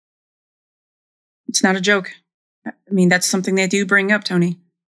 It's not a joke. I mean, that's something they do bring up, Tony.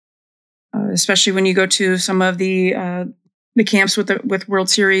 Especially when you go to some of the camps with World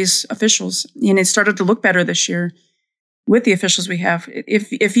Series officials. And it started to look better this year with the officials we have.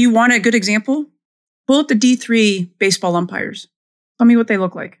 If you want a good example, pull up the D3 baseball umpires. Tell me what they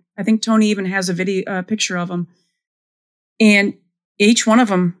look like. I think Tony even has a picture of them. And each one of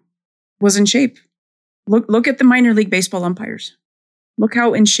them was in shape. Look at the minor league baseball umpires. Look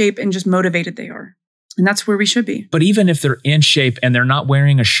how in shape and just motivated they are. And that's where we should be. But even if they're in shape and they're not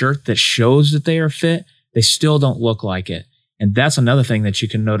wearing a shirt that shows that they are fit, they still don't look like it. And that's another thing that you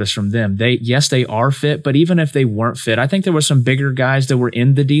can notice from them. They are fit, but even if they weren't fit, I think there were some bigger guys that were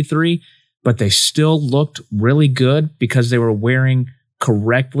in the D3, but they still looked really good because they were wearing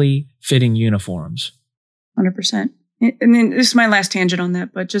correctly fitting uniforms. 100%. And then this is my last tangent on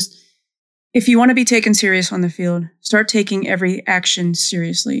that, but just if you want to be taken serious on the field, start taking every action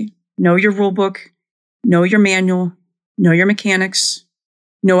seriously. Know your rule book, know your manual, know your mechanics,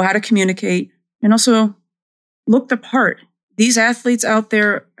 know how to communicate, and also look the part. These athletes out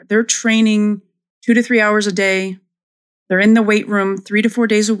there, they're training 2 to 3 hours a day. They're in the weight room 3 to 4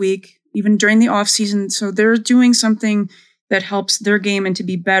 days a week, even during the off season. So they're doing something that helps their game and to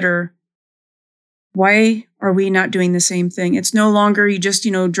be better. Why are we not doing the same thing? It's no longer you just,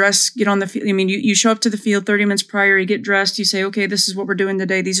 dress, get on the field. I mean, you show up to the field 30 minutes prior, you get dressed, you say, okay, this is what we're doing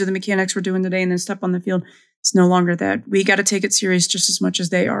today. These are the mechanics we're doing today, and then step on the field. It's no longer that. We got to take it serious just as much as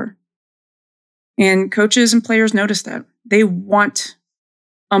they are. And coaches and players notice that. They want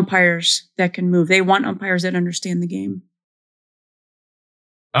umpires that can move. They want umpires that understand the game.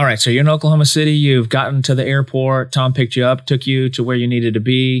 All right, so you're in Oklahoma City. You've gotten to the airport. Tom picked you up, took you to where you needed to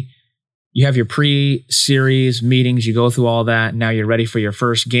be. You have your pre-series meetings. You go through all that. Now you're ready for your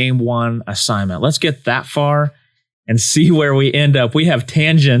first game one assignment. Let's get that far and see where we end up. We have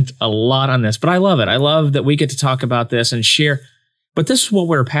tangent a lot on this, but I love it. I love that we get to talk about this and share. But this is what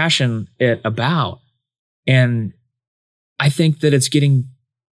we're passionate about. And I think that it's getting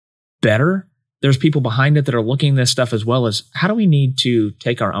better. There's people behind it that are looking at this stuff as well as how do we need to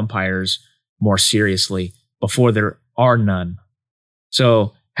take our umpires more seriously before there are none.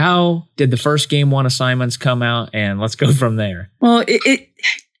 So how did the first game one assignments come out? And let's go from there. Well,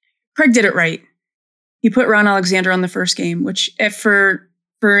 Craig did it right. He put Ron Alexander on the first game, which for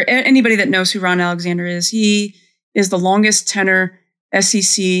anybody that knows who Ron Alexander is, he is the longest tenure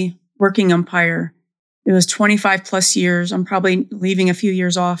SEC working umpire. It was 25 plus years. I'm probably leaving a few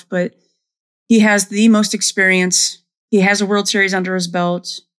years off, but he has the most experience. He has a World Series under his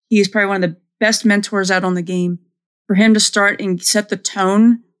belt. He is probably one of the best mentors out on the game. For him to start and set the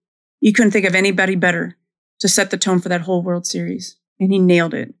tone, you couldn't think of anybody better to set the tone for that whole World Series. And he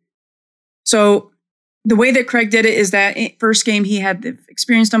nailed it. So the way that Craig did it is that first game, he had the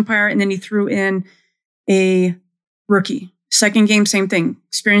experienced umpire, and then he threw in a rookie. Second game, same thing.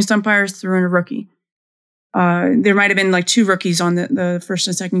 Experienced umpires threw in a rookie. There might have been like two rookies on the first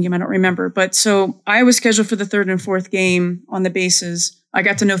and second game. I don't remember. But so I was scheduled for the third and fourth game on the bases. I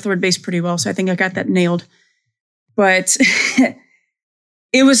got to know third base pretty well, so I think I got that nailed. But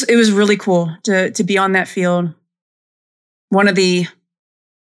it was really cool to be on that field. One of the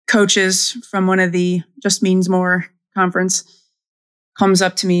coaches from one of the Just Means More conference comes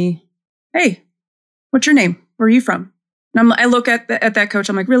up to me. Hey, what's your name? Where are you from? And I look at that coach.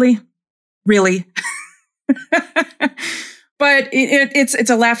 I'm like, really? But it's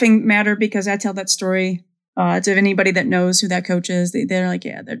a laughing matter because I tell that story to anybody that knows who that coach is. They're like,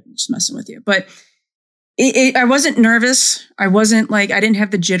 yeah, they're just messing with you. But I wasn't nervous. I didn't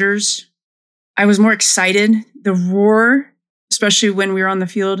have the jitters. I was more excited. The roar, especially when we were on the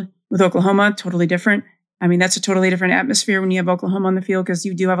field with Oklahoma, totally different. I mean, that's a totally different atmosphere when you have Oklahoma on the field because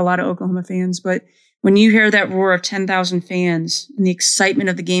you do have a lot of Oklahoma fans. But when you hear that roar of 10,000 fans and the excitement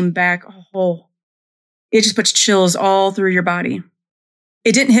of the game back, it just puts chills all through your body.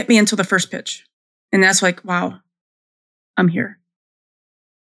 It didn't hit me until the first pitch. And that's like, wow, I'm here.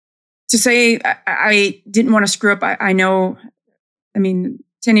 To say I didn't want to screw up, I know, I mean,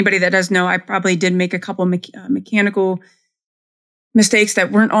 to anybody that does know, I probably did make a couple mechanical mistakes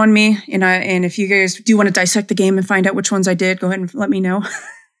that weren't on me. And if you guys do want to dissect the game and find out which ones I did, go ahead and let me know.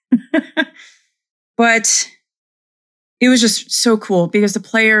 But it was just so cool because the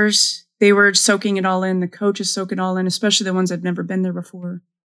players, they were soaking it all in. The coaches soak it all in, especially the ones that had never been there before.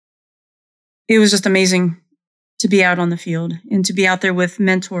 It was just amazing to be out on the field and to be out there with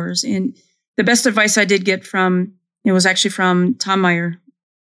mentors. And the best advice I did get it was actually from Tom Meyer.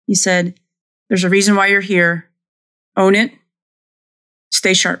 He said, there's a reason why you're here. Own it.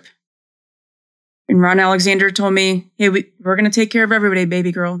 Stay sharp. And Ron Alexander told me, hey, we're going to take care of everybody,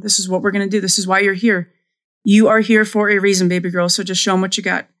 baby girl. This is what we're going to do. This is why you're here. You are here for a reason, baby girl. So just show them what you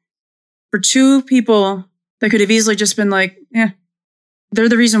got. For two people that could have easily just been like, they're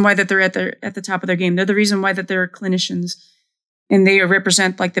the reason why that they're at the top of their game. They're the reason why that they're clinicians and they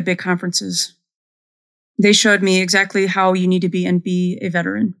represent like the big conferences. They showed me exactly how you need to be and be a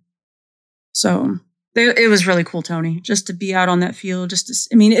veteran. So it was really cool, Tony, just to be out on that field.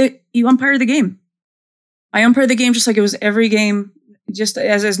 You umpire the game. I umpire the game just like it was every game, just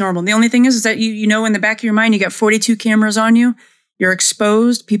as normal. The only thing is that you know in the back of your mind, you got 42 cameras on you. You're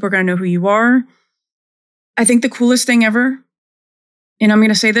exposed. People are going to know who you are. I think the coolest thing ever, and I'm going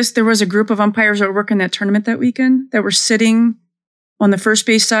to say this, there was a group of umpires that were working that tournament that weekend that were sitting on the first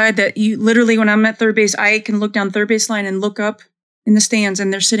base side that you literally, when I'm at third base, I can look down third base line and look up in the stands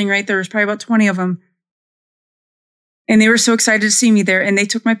and they're sitting right there. There's probably about 20 of them. And they were so excited to see me there. And they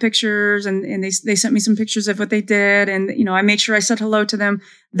took my pictures and they sent me some pictures of what they did. And, I made sure I said hello to them.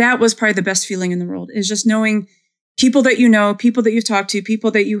 That was probably the best feeling in the world, is just knowing people that you know, people that you've talked to,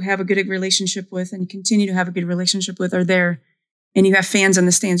 people that you have a good relationship with and continue to have a good relationship with are there. And you have fans in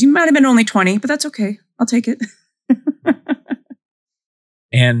the stands. You might have been only 20, but that's okay. I'll take it.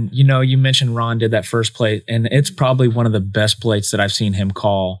 And, you mentioned Ron did that first plate, and it's probably one of the best plates that I've seen him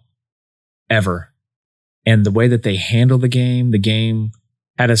call ever. and the way that they handled the game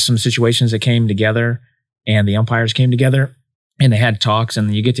had some situations that came together and the umpires came together and they had talks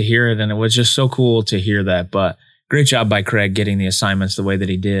and you get to hear it. And it was just so cool to hear that. But great job by Craig getting the assignments the way that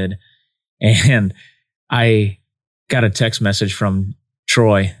he did. And I got a text message from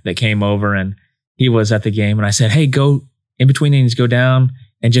Troy that came over and he was at the game. And I said, hey, go in between innings, go down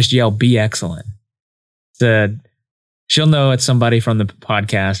and just yell, be excellent. Said, she'll know it's somebody from the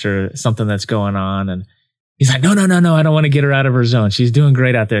podcast or something that's going on. And he's like, no, I don't want to get her out of her zone. She's doing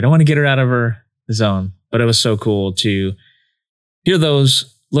great out there. I don't want to get her out of her zone. But it was so cool to hear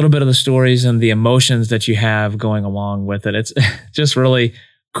those little bit of the stories and the emotions that you have going along with it. It's just really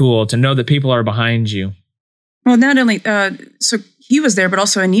cool to know that people are behind you. Well, not only, so he was there, but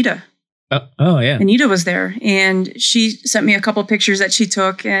also Anita. Oh, yeah. Anita was there, and she sent me a couple pictures that she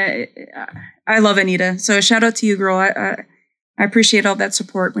took. I love Anita, so shout out to you, girl. I appreciate all that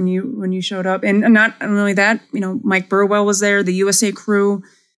support when you showed up, and not only that, Mike Burwell was there, the USA crew.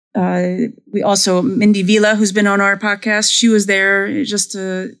 We also Mindy Vila, who's been on our podcast, she was there just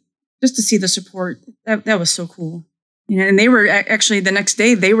to see the support. That was so cool. And they were actually the next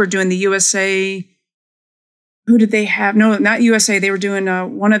day they were doing the USA. Who did they have? No, not USA. They were doing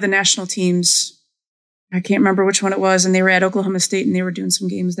one of the national teams. I can't remember which one it was. And they were at Oklahoma State and they were doing some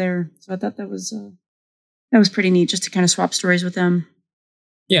games there. So I thought that was pretty neat just to kind of swap stories with them.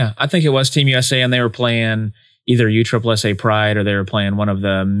 Yeah, I think it was Team USA and they were playing either USSSA Pride or they were playing one of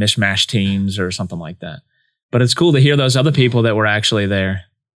the mishmash teams or something like that. But it's cool to hear those other people that were actually there.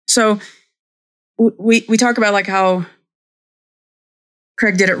 So we talk about like how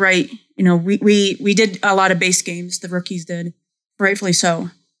Craig did it right. We did a lot of base games. The rookies did, rightfully so.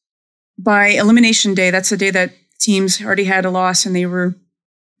 By elimination day, that's the day that teams already had a loss and they were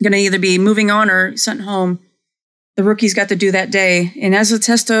going to either be moving on or sent home. The rookies got to do that day, and as a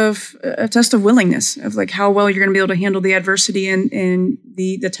test of willingness of like how well you're going to be able to handle the adversity and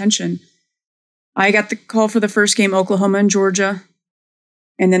the tension. I got the call for the first game, Oklahoma and Georgia,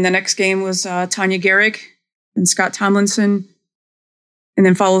 and then the next game was Tanya Garrick and Scott Tomlinson, and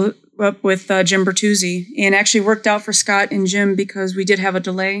then followed up with Jim Bertuzzi, and actually worked out for Scott and Jim because we did have a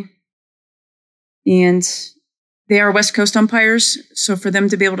delay. And they are West Coast umpires, so for them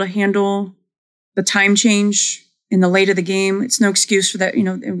to be able to handle the time change in the late of the game, it's no excuse for that.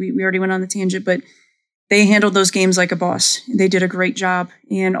 We already went on the tangent, but they handled those games like a boss. They did a great job,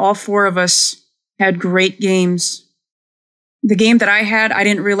 and all four of us had great games. The game that I had, I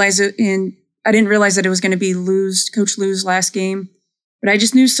didn't realize that it was going to be Coach Lou's last game. But I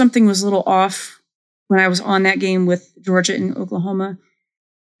just knew something was a little off when I was on that game with Georgia and Oklahoma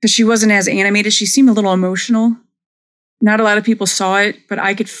because she wasn't as animated. She seemed a little emotional. Not a lot of people saw it, but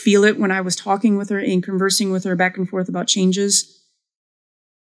I could feel it when I was talking with her and conversing with her back and forth about changes.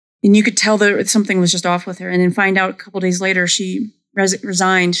 And you could tell that something was just off with her. And then find out a couple of days later, she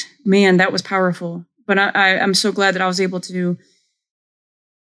resigned. Man, that was powerful. But I'm so glad that I was able to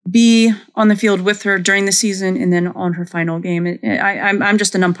be on the field with her during the season and then on her final game. I'm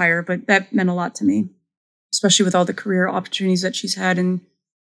just an umpire, but that meant a lot to me, especially with all the career opportunities that she's had and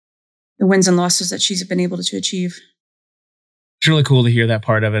the wins and losses that she's been able to achieve. It's really cool to hear that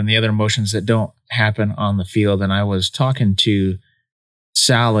part of it and the other emotions that don't happen on the field. And I was talking to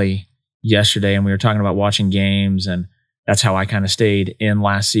Sally yesterday and we were talking about watching games, and that's how I kind of stayed in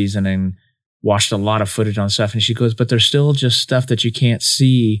last season and watched a lot of footage on stuff. And she goes, but there's still just stuff that you can't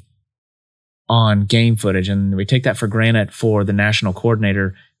see on game footage. And we take that for granted for the national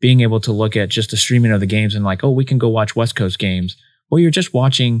coordinator being able to look at just the streaming of the games and like, oh, we can go watch West Coast games. Well, you're just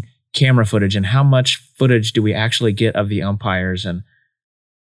watching camera footage, and how much footage do we actually get of the umpires? And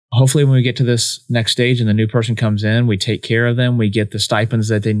hopefully when we get to this next stage and the new person comes in, we take care of them. We get the stipends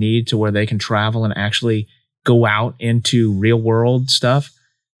that they need to where they can travel and actually go out into real world stuff.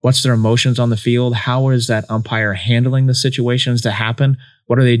 What's their emotions on the field? How is that umpire handling the situations that happen?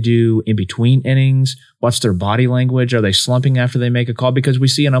 What do they do in between innings? What's their body language? Are they slumping after they make a call? Because we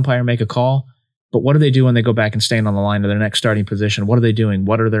see an umpire make a call, but what do they do when they go back and stand on the line of their next starting position? What are they doing?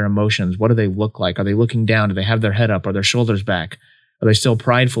 What are their emotions? What do they look like? Are they looking down? Do they have their head up? Are their shoulders back? Are they still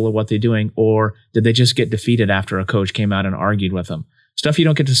prideful of what they're doing? Or did they just get defeated after a coach came out and argued with them? Stuff you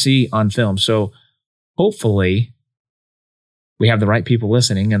don't get to see on film. So hopefully we have the right people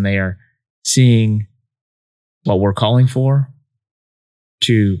listening and they are seeing what we're calling for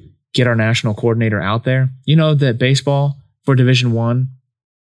to get our national coordinator out there. You know that baseball for Division I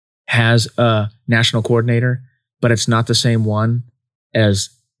has a national coordinator, but it's not the same one as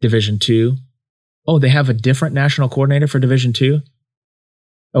Division II. Oh, they have a different national coordinator for Division II?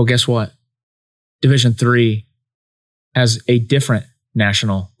 Oh, guess what? Division III has a different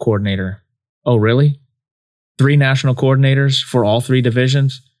national coordinator. Oh, really? 3 national coordinators for all 3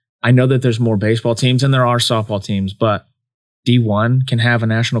 divisions. I know that there's more baseball teams and there are softball teams, but D1 can have a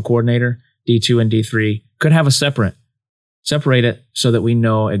national coordinator. D2 and D3 could have a separate. Separate it so that we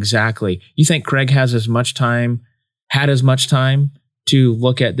know exactly. You think Craig had as much time to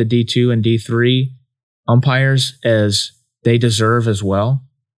look at the D2 and D3 umpires as they deserve as well?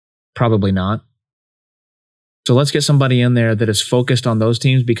 Probably not. So let's get somebody in there that is focused on those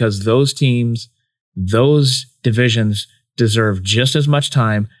teams, because those teams, those divisions deserve just as much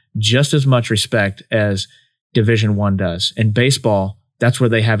time, just as much respect as Division 1 does. In baseball, that's where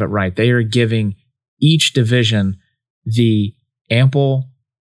they have it right. They are giving each division the ample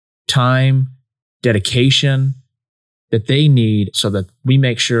time, dedication that they need so that we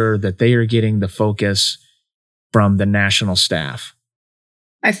make sure that they are getting the focus from the national staff.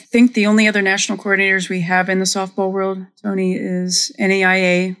 I think the only other national coordinators we have in the softball world, Tony, is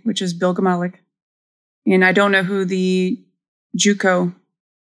NAIA, which is Bill Gamalik. And I don't know who the JUCO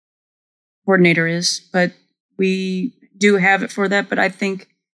coordinator is, but we do have it for that. But I think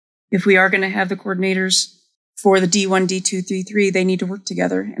if we are going to have the coordinators for the D1, D2, D3, they need to work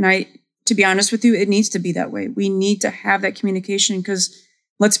together. And to be honest with you, it needs to be that way. We need to have that communication because,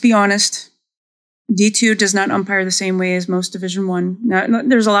 let's be honest, D2 does not umpire the same way as most Division 1. Now,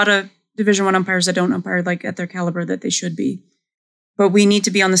 there's a lot of Division 1 umpires that don't umpire like at their caliber that they should be. But we need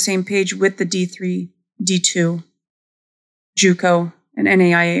to be on the same page with the D3, D2, JUCO, and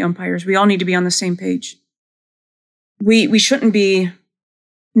NAIA umpires. We all need to be on the same page. We shouldn't be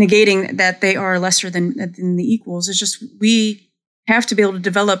negating that they are lesser than the equals. It's just we have to be able to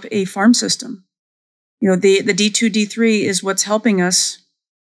develop a farm system. You know, the D2, D3 is what's helping us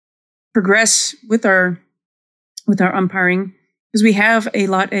progress with our umpiring, because we have a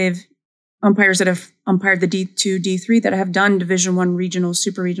lot of umpires that have umpired the D2, D3 that have done Division 1 regionals,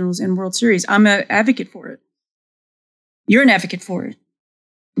 super regionals, and World Series. I'm an advocate for it. You're an advocate for it.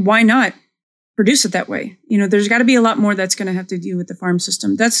 Why not produce it that way? You know, there's got to be a lot more that's going to have to do with the farm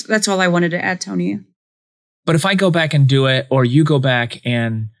system. That's all I wanted to add, Tony. But if I go back and do it, or you go back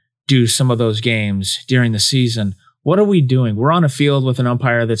and do some of those games during the season, what are we doing? We're on a field with an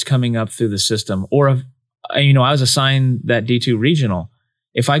umpire that's coming up through the system. Or, I was assigned that D2 regional.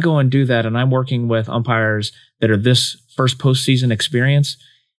 If I go and do that and I'm working with umpires that are this first postseason experience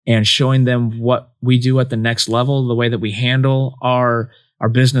and showing them what we do at the next level, the way that we handle our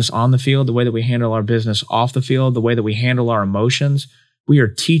business on the field, the way that we handle our business off the field, the way that we handle our emotions, we are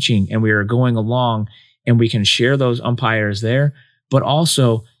teaching and we are going along, and we can share those umpires there, but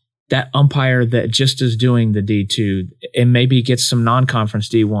also that umpire that just is doing the D2 and maybe gets some non-conference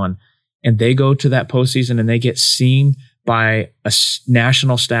D1, and they go to that postseason and they get seen by a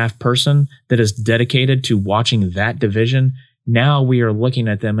national staff person that is dedicated to watching that division. Now we are looking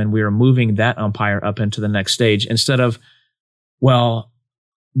at them and we are moving that umpire up into the next stage instead of, well,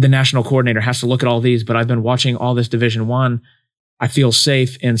 the national coordinator has to look at all these, but I've been watching all this Division 1. I feel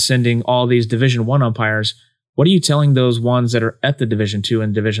safe in sending all these Division 1 umpires. What are you telling those ones that are at the Division 2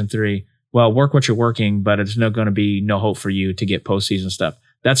 and Division 3? Well, work what you're working, but it's not going to be no hope for you to get postseason stuff.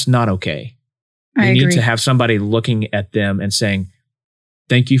 That's not okay. I need agree. to have somebody looking at them and saying,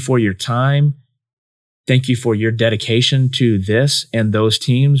 thank you for your time. Thank you for your dedication to this and those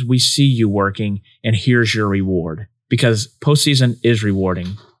teams. We see you working, and here's your reward, because postseason is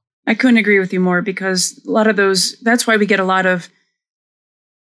rewarding. I couldn't agree with you more, because a lot of those, that's why we get a lot of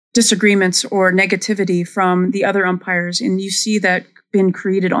disagreements or negativity from the other umpires. And you see that been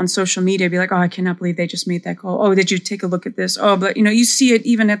created on social media. Be like, oh, I cannot believe they just made that call. Oh, did you take a look at this? Oh, but you see it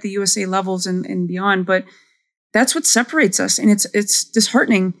even at the USA levels and beyond. But that's what separates us. And it's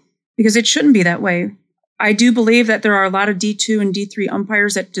disheartening, because it shouldn't be that way. I do believe that there are a lot of D2 and D3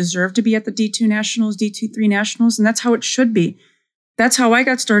 umpires that deserve to be at the D2 Nationals, D2-3 Nationals, and that's how it should be. That's how I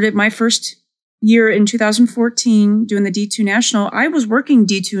got started. My first year in 2014 doing the D2 National, I was working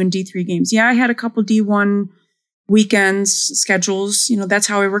D2 and D3 games. Yeah, I had a couple D1 weekends, schedules. That's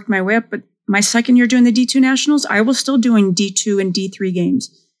how I worked my way up. But my second year doing the D2 Nationals, I was still doing D2 and D3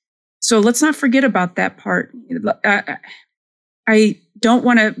 games. So let's not forget about that part. I don't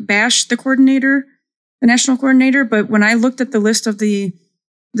want to bash the coordinator, the national coordinator, but when I looked at the list of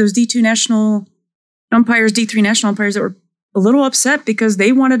those D2 national umpires, D3 national umpires that were a little upset because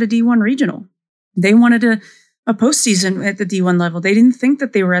they wanted a D1 regional. They wanted a postseason at the D1 level. They didn't think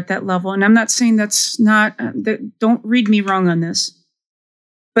that they were at that level. And I'm not saying that's not, don't read me wrong on this.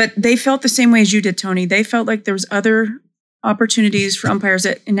 But they felt the same way as you did, Tony. They felt like there was other opportunities for umpires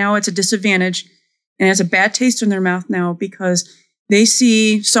and now it's a disadvantage and has a bad taste in their mouth now because they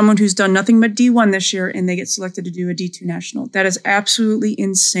see someone who's done nothing but D1 this year and they get selected to do a D2 national. That is absolutely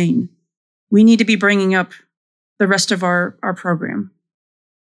insane. We need to be bringing up the rest of our program.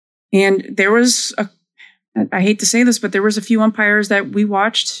 And there was I hate to say this, but there was a few umpires that we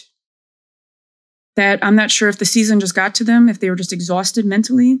watched that I'm not sure if the season just got to them, if they were just exhausted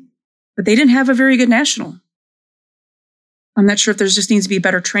mentally, but they didn't have a very good national. I'm not sure if there just needs to be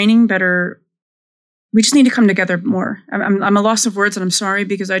better training, we just need to come together more. I'm a loss of words, and I'm sorry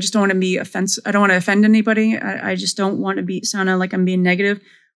because I just don't want to be offensive. I don't want to offend anybody. I just don't want to sound like I'm being negative.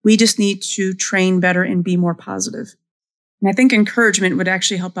 We just need to train better and be more positive. And I think encouragement would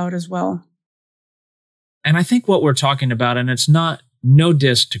actually help out as well. And I think what we're talking about, and it's no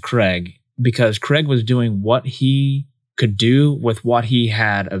diss to Craig, because Craig was doing what he could do with what he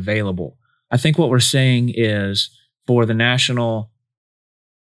had available. I think what we're saying is for the national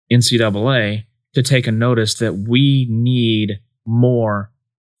NCAA to take a notice that we need more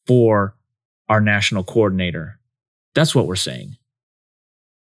for our national coordinator. That's what we're saying.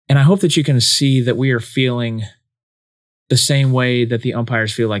 And I hope that you can see that we are feeling the same way that the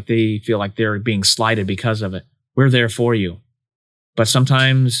umpires feel like they're being slighted because of it. We're there for you. But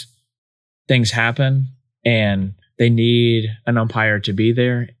sometimes things happen and they need an umpire to be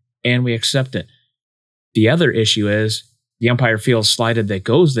there, and we accept it. The other issue is the umpire feels slighted that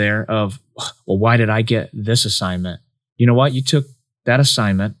goes there of, well, why did I get this assignment? You know what? You took that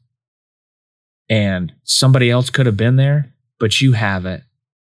assignment and somebody else could have been there, but you have it.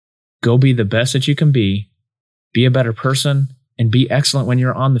 Go be the best that you can be a better person, and be excellent when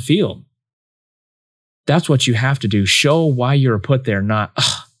you're on the field. That's what you have to do. Show why you're put there, not,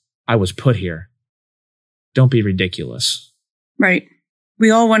 I was put here. Don't be ridiculous. Right. We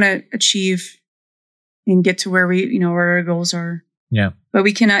all want to achieve and get to where where our goals are. Yeah. But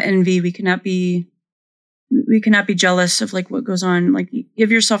we cannot envy. We cannot be jealous of like what goes on. Like,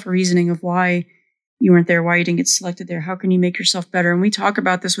 give yourself a reasoning of why you weren't there, why you didn't get selected there. How can you make yourself better? And we talk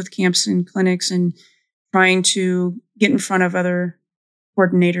about this with camps and clinics and trying to get in front of other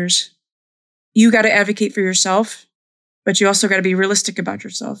coordinators. You got to advocate for yourself, but you also got to be realistic about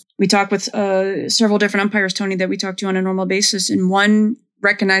yourself. We talk with several different umpires, Tony, that we talk to on a normal basis, and one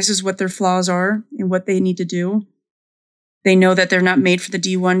recognizes what their flaws are and what they need to do. They know that they're not made for the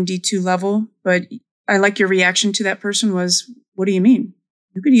D1, D2 level, but I like your reaction to that person was, what do you mean?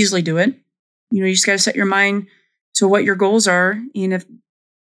 You could easily do it. You just got to set your mind to what your goals are. And if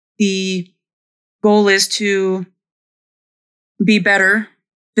the goal is to be better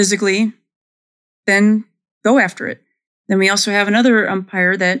physically, then go after it. Then we also have another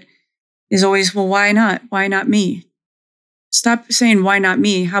umpire that is always, well, why not? Why not me? Stop saying, why not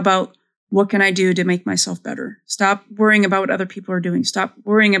me? How about, what can I do to make myself better? Stop worrying about what other people are doing. Stop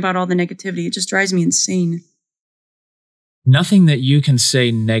worrying about all the negativity. It just drives me insane. Nothing that you can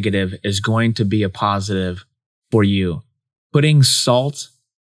say negative is going to be a positive for you. Putting salt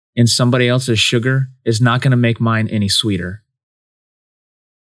in somebody else's sugar is not going to make mine any sweeter.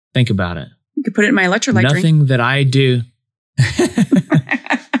 Think about it. You could put it in my electrolyte drink. Nothing that I do.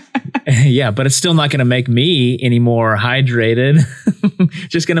 Yeah, but it's still not going to make me any more hydrated.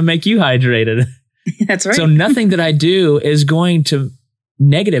 Just going to make you hydrated. That's right. So nothing that I do is going to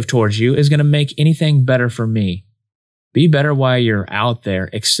negative towards you is going to make anything better for me. Be better while you're out there.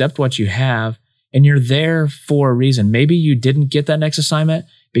 Accept what you have, and you're there for a reason. Maybe you didn't get that next assignment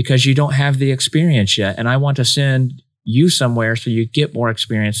because you don't have the experience yet, and I want to send you somewhere so you get more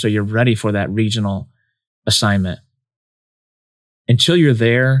experience so you're ready for that regional assignment. Until you're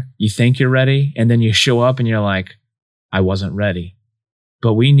there, you think you're ready, and then you show up and you're like, I wasn't ready.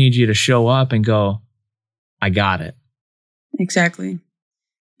 But we need you to show up and go, I got it. Exactly.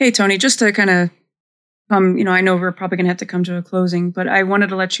 Hey, Tony, just to kind of, I know we're probably going to have to come to a closing, but I wanted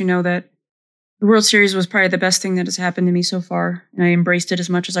to let you know that the World Series was probably the best thing that has happened to me so far, and I embraced it as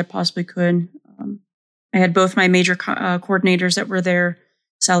much as I possibly could. I had both my major coordinators that were there,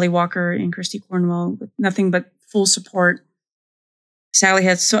 Sally Walker and Christy Cornwell, with nothing but full support. Sally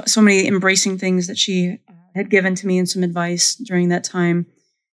had so many embracing things that she had given to me and some advice during that time.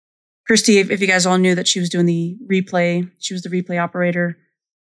 Christy, if you guys all knew that she was doing the replay, she was the replay operator.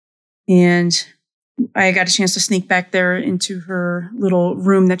 And I got a chance to sneak back there into her little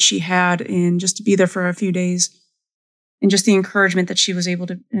room that she had and just to be there for a few days. And just the encouragement that she was able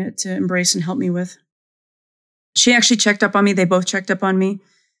to embrace and help me with. She actually checked up on me. They both checked up on me.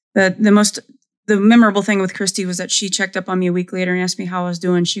 The memorable thing with Christy was that she checked up on me a week later and asked me how I was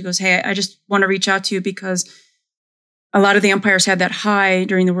doing. She goes, hey, I just want to reach out to you because a lot of the umpires had that high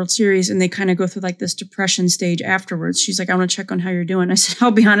during the World Series and they kind of go through like this depression stage afterwards. She's like, I want to check on how you're doing. I said,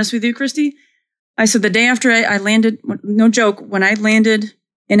 I'll be honest with you, Christy. I said, the day after I landed, no joke, when I landed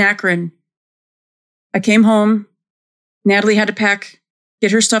in Akron, I came home. Natalie had to pack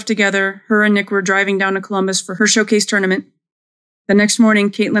get her stuff together. Her and Nick were driving down to Columbus for her showcase tournament. The next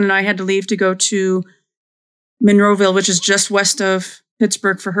morning, Caitlin and I had to leave to go to Monroeville, which is just west of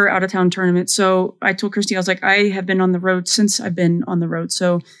Pittsburgh, for her out-of-town tournament. So I told Christy, I was like, I have been on the road since I've been on the road.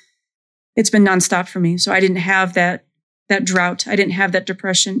 So it's been nonstop for me. So I didn't have that drought. I didn't have that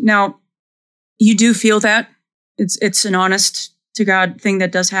depression. Now, you do feel that. It's an honest to God thing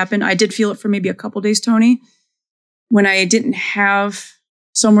that does happen. I did feel it for maybe a couple days, Tony, when I didn't have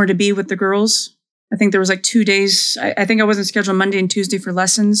somewhere to be with the girls. I think there was like 2 days. I think I wasn't scheduled Monday and Tuesday for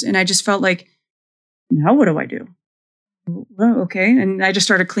lessons. And I just felt like, now what do I do? Well, okay. And I just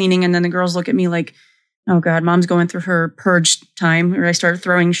started cleaning. And then the girls look at me like, oh God, mom's going through her purge time. Or I started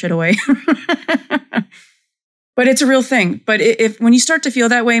throwing shit away. But it's a real thing. But when you start to feel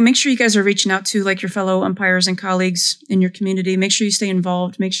that way, make sure you guys are reaching out to like your fellow umpires and colleagues in your community. Make sure you stay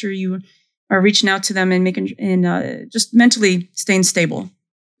involved. Make sure you are reaching out to them and just mentally staying stable,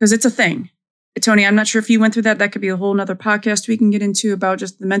 because it's a thing. Tony, I'm not sure if you went through that. That could be a whole nother podcast we can get into about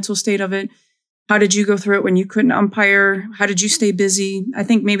just the mental state of it. How did you go through it when you couldn't umpire? How did you stay busy? I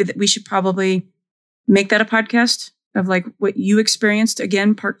think maybe that we should probably make that a podcast of like what you experienced,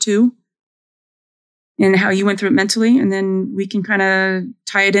 again, part 2, and how you went through it mentally. And then we can kind of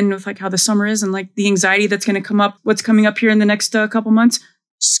tie it in with like how the summer is and like the anxiety that's going to come up, what's coming up here in the next couple months.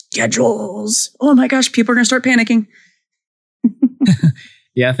 Schedules. Oh my gosh, people are going to start panicking.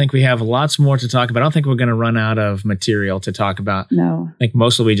 Yeah, I think we have lots more to talk about. I don't think we're going to run out of material to talk about. No. I think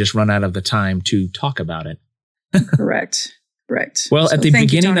mostly we just run out of the time to talk about it. Correct. Well, so at the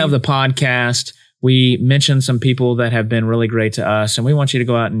beginning of the podcast, we mentioned some people that have been really great to us, and we want you to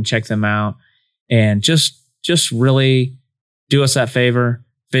go out and check them out and just really do us that favor.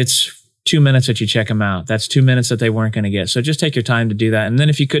 If it's 2 minutes that you check them out, that's 2 minutes that they weren't going to get. So just take your time to do that. And then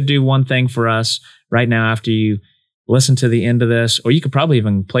if you could do one thing for us right now after you listen to the end of this, or you could probably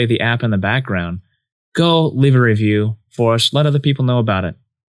even play the app in the background, go leave a review for us. Let other people know about it.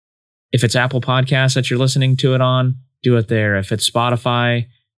 If it's Apple Podcasts that you're listening to it on, do it there. If it's Spotify,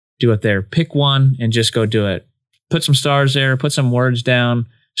 do it there. Pick one and just go do it. Put some stars there. Put some words down.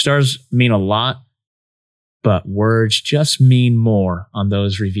 Stars mean a lot, but words just mean more on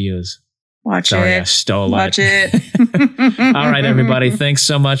those reviews. Sorry, I stole it. Watch it. All right, everybody. Thanks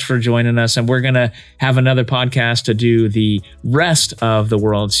so much for joining us. And we're going to have another podcast to do the rest of the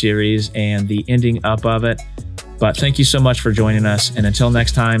World Series and the ending up of it. But thank you so much for joining us. And until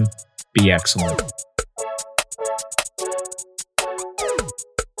next time, be excellent.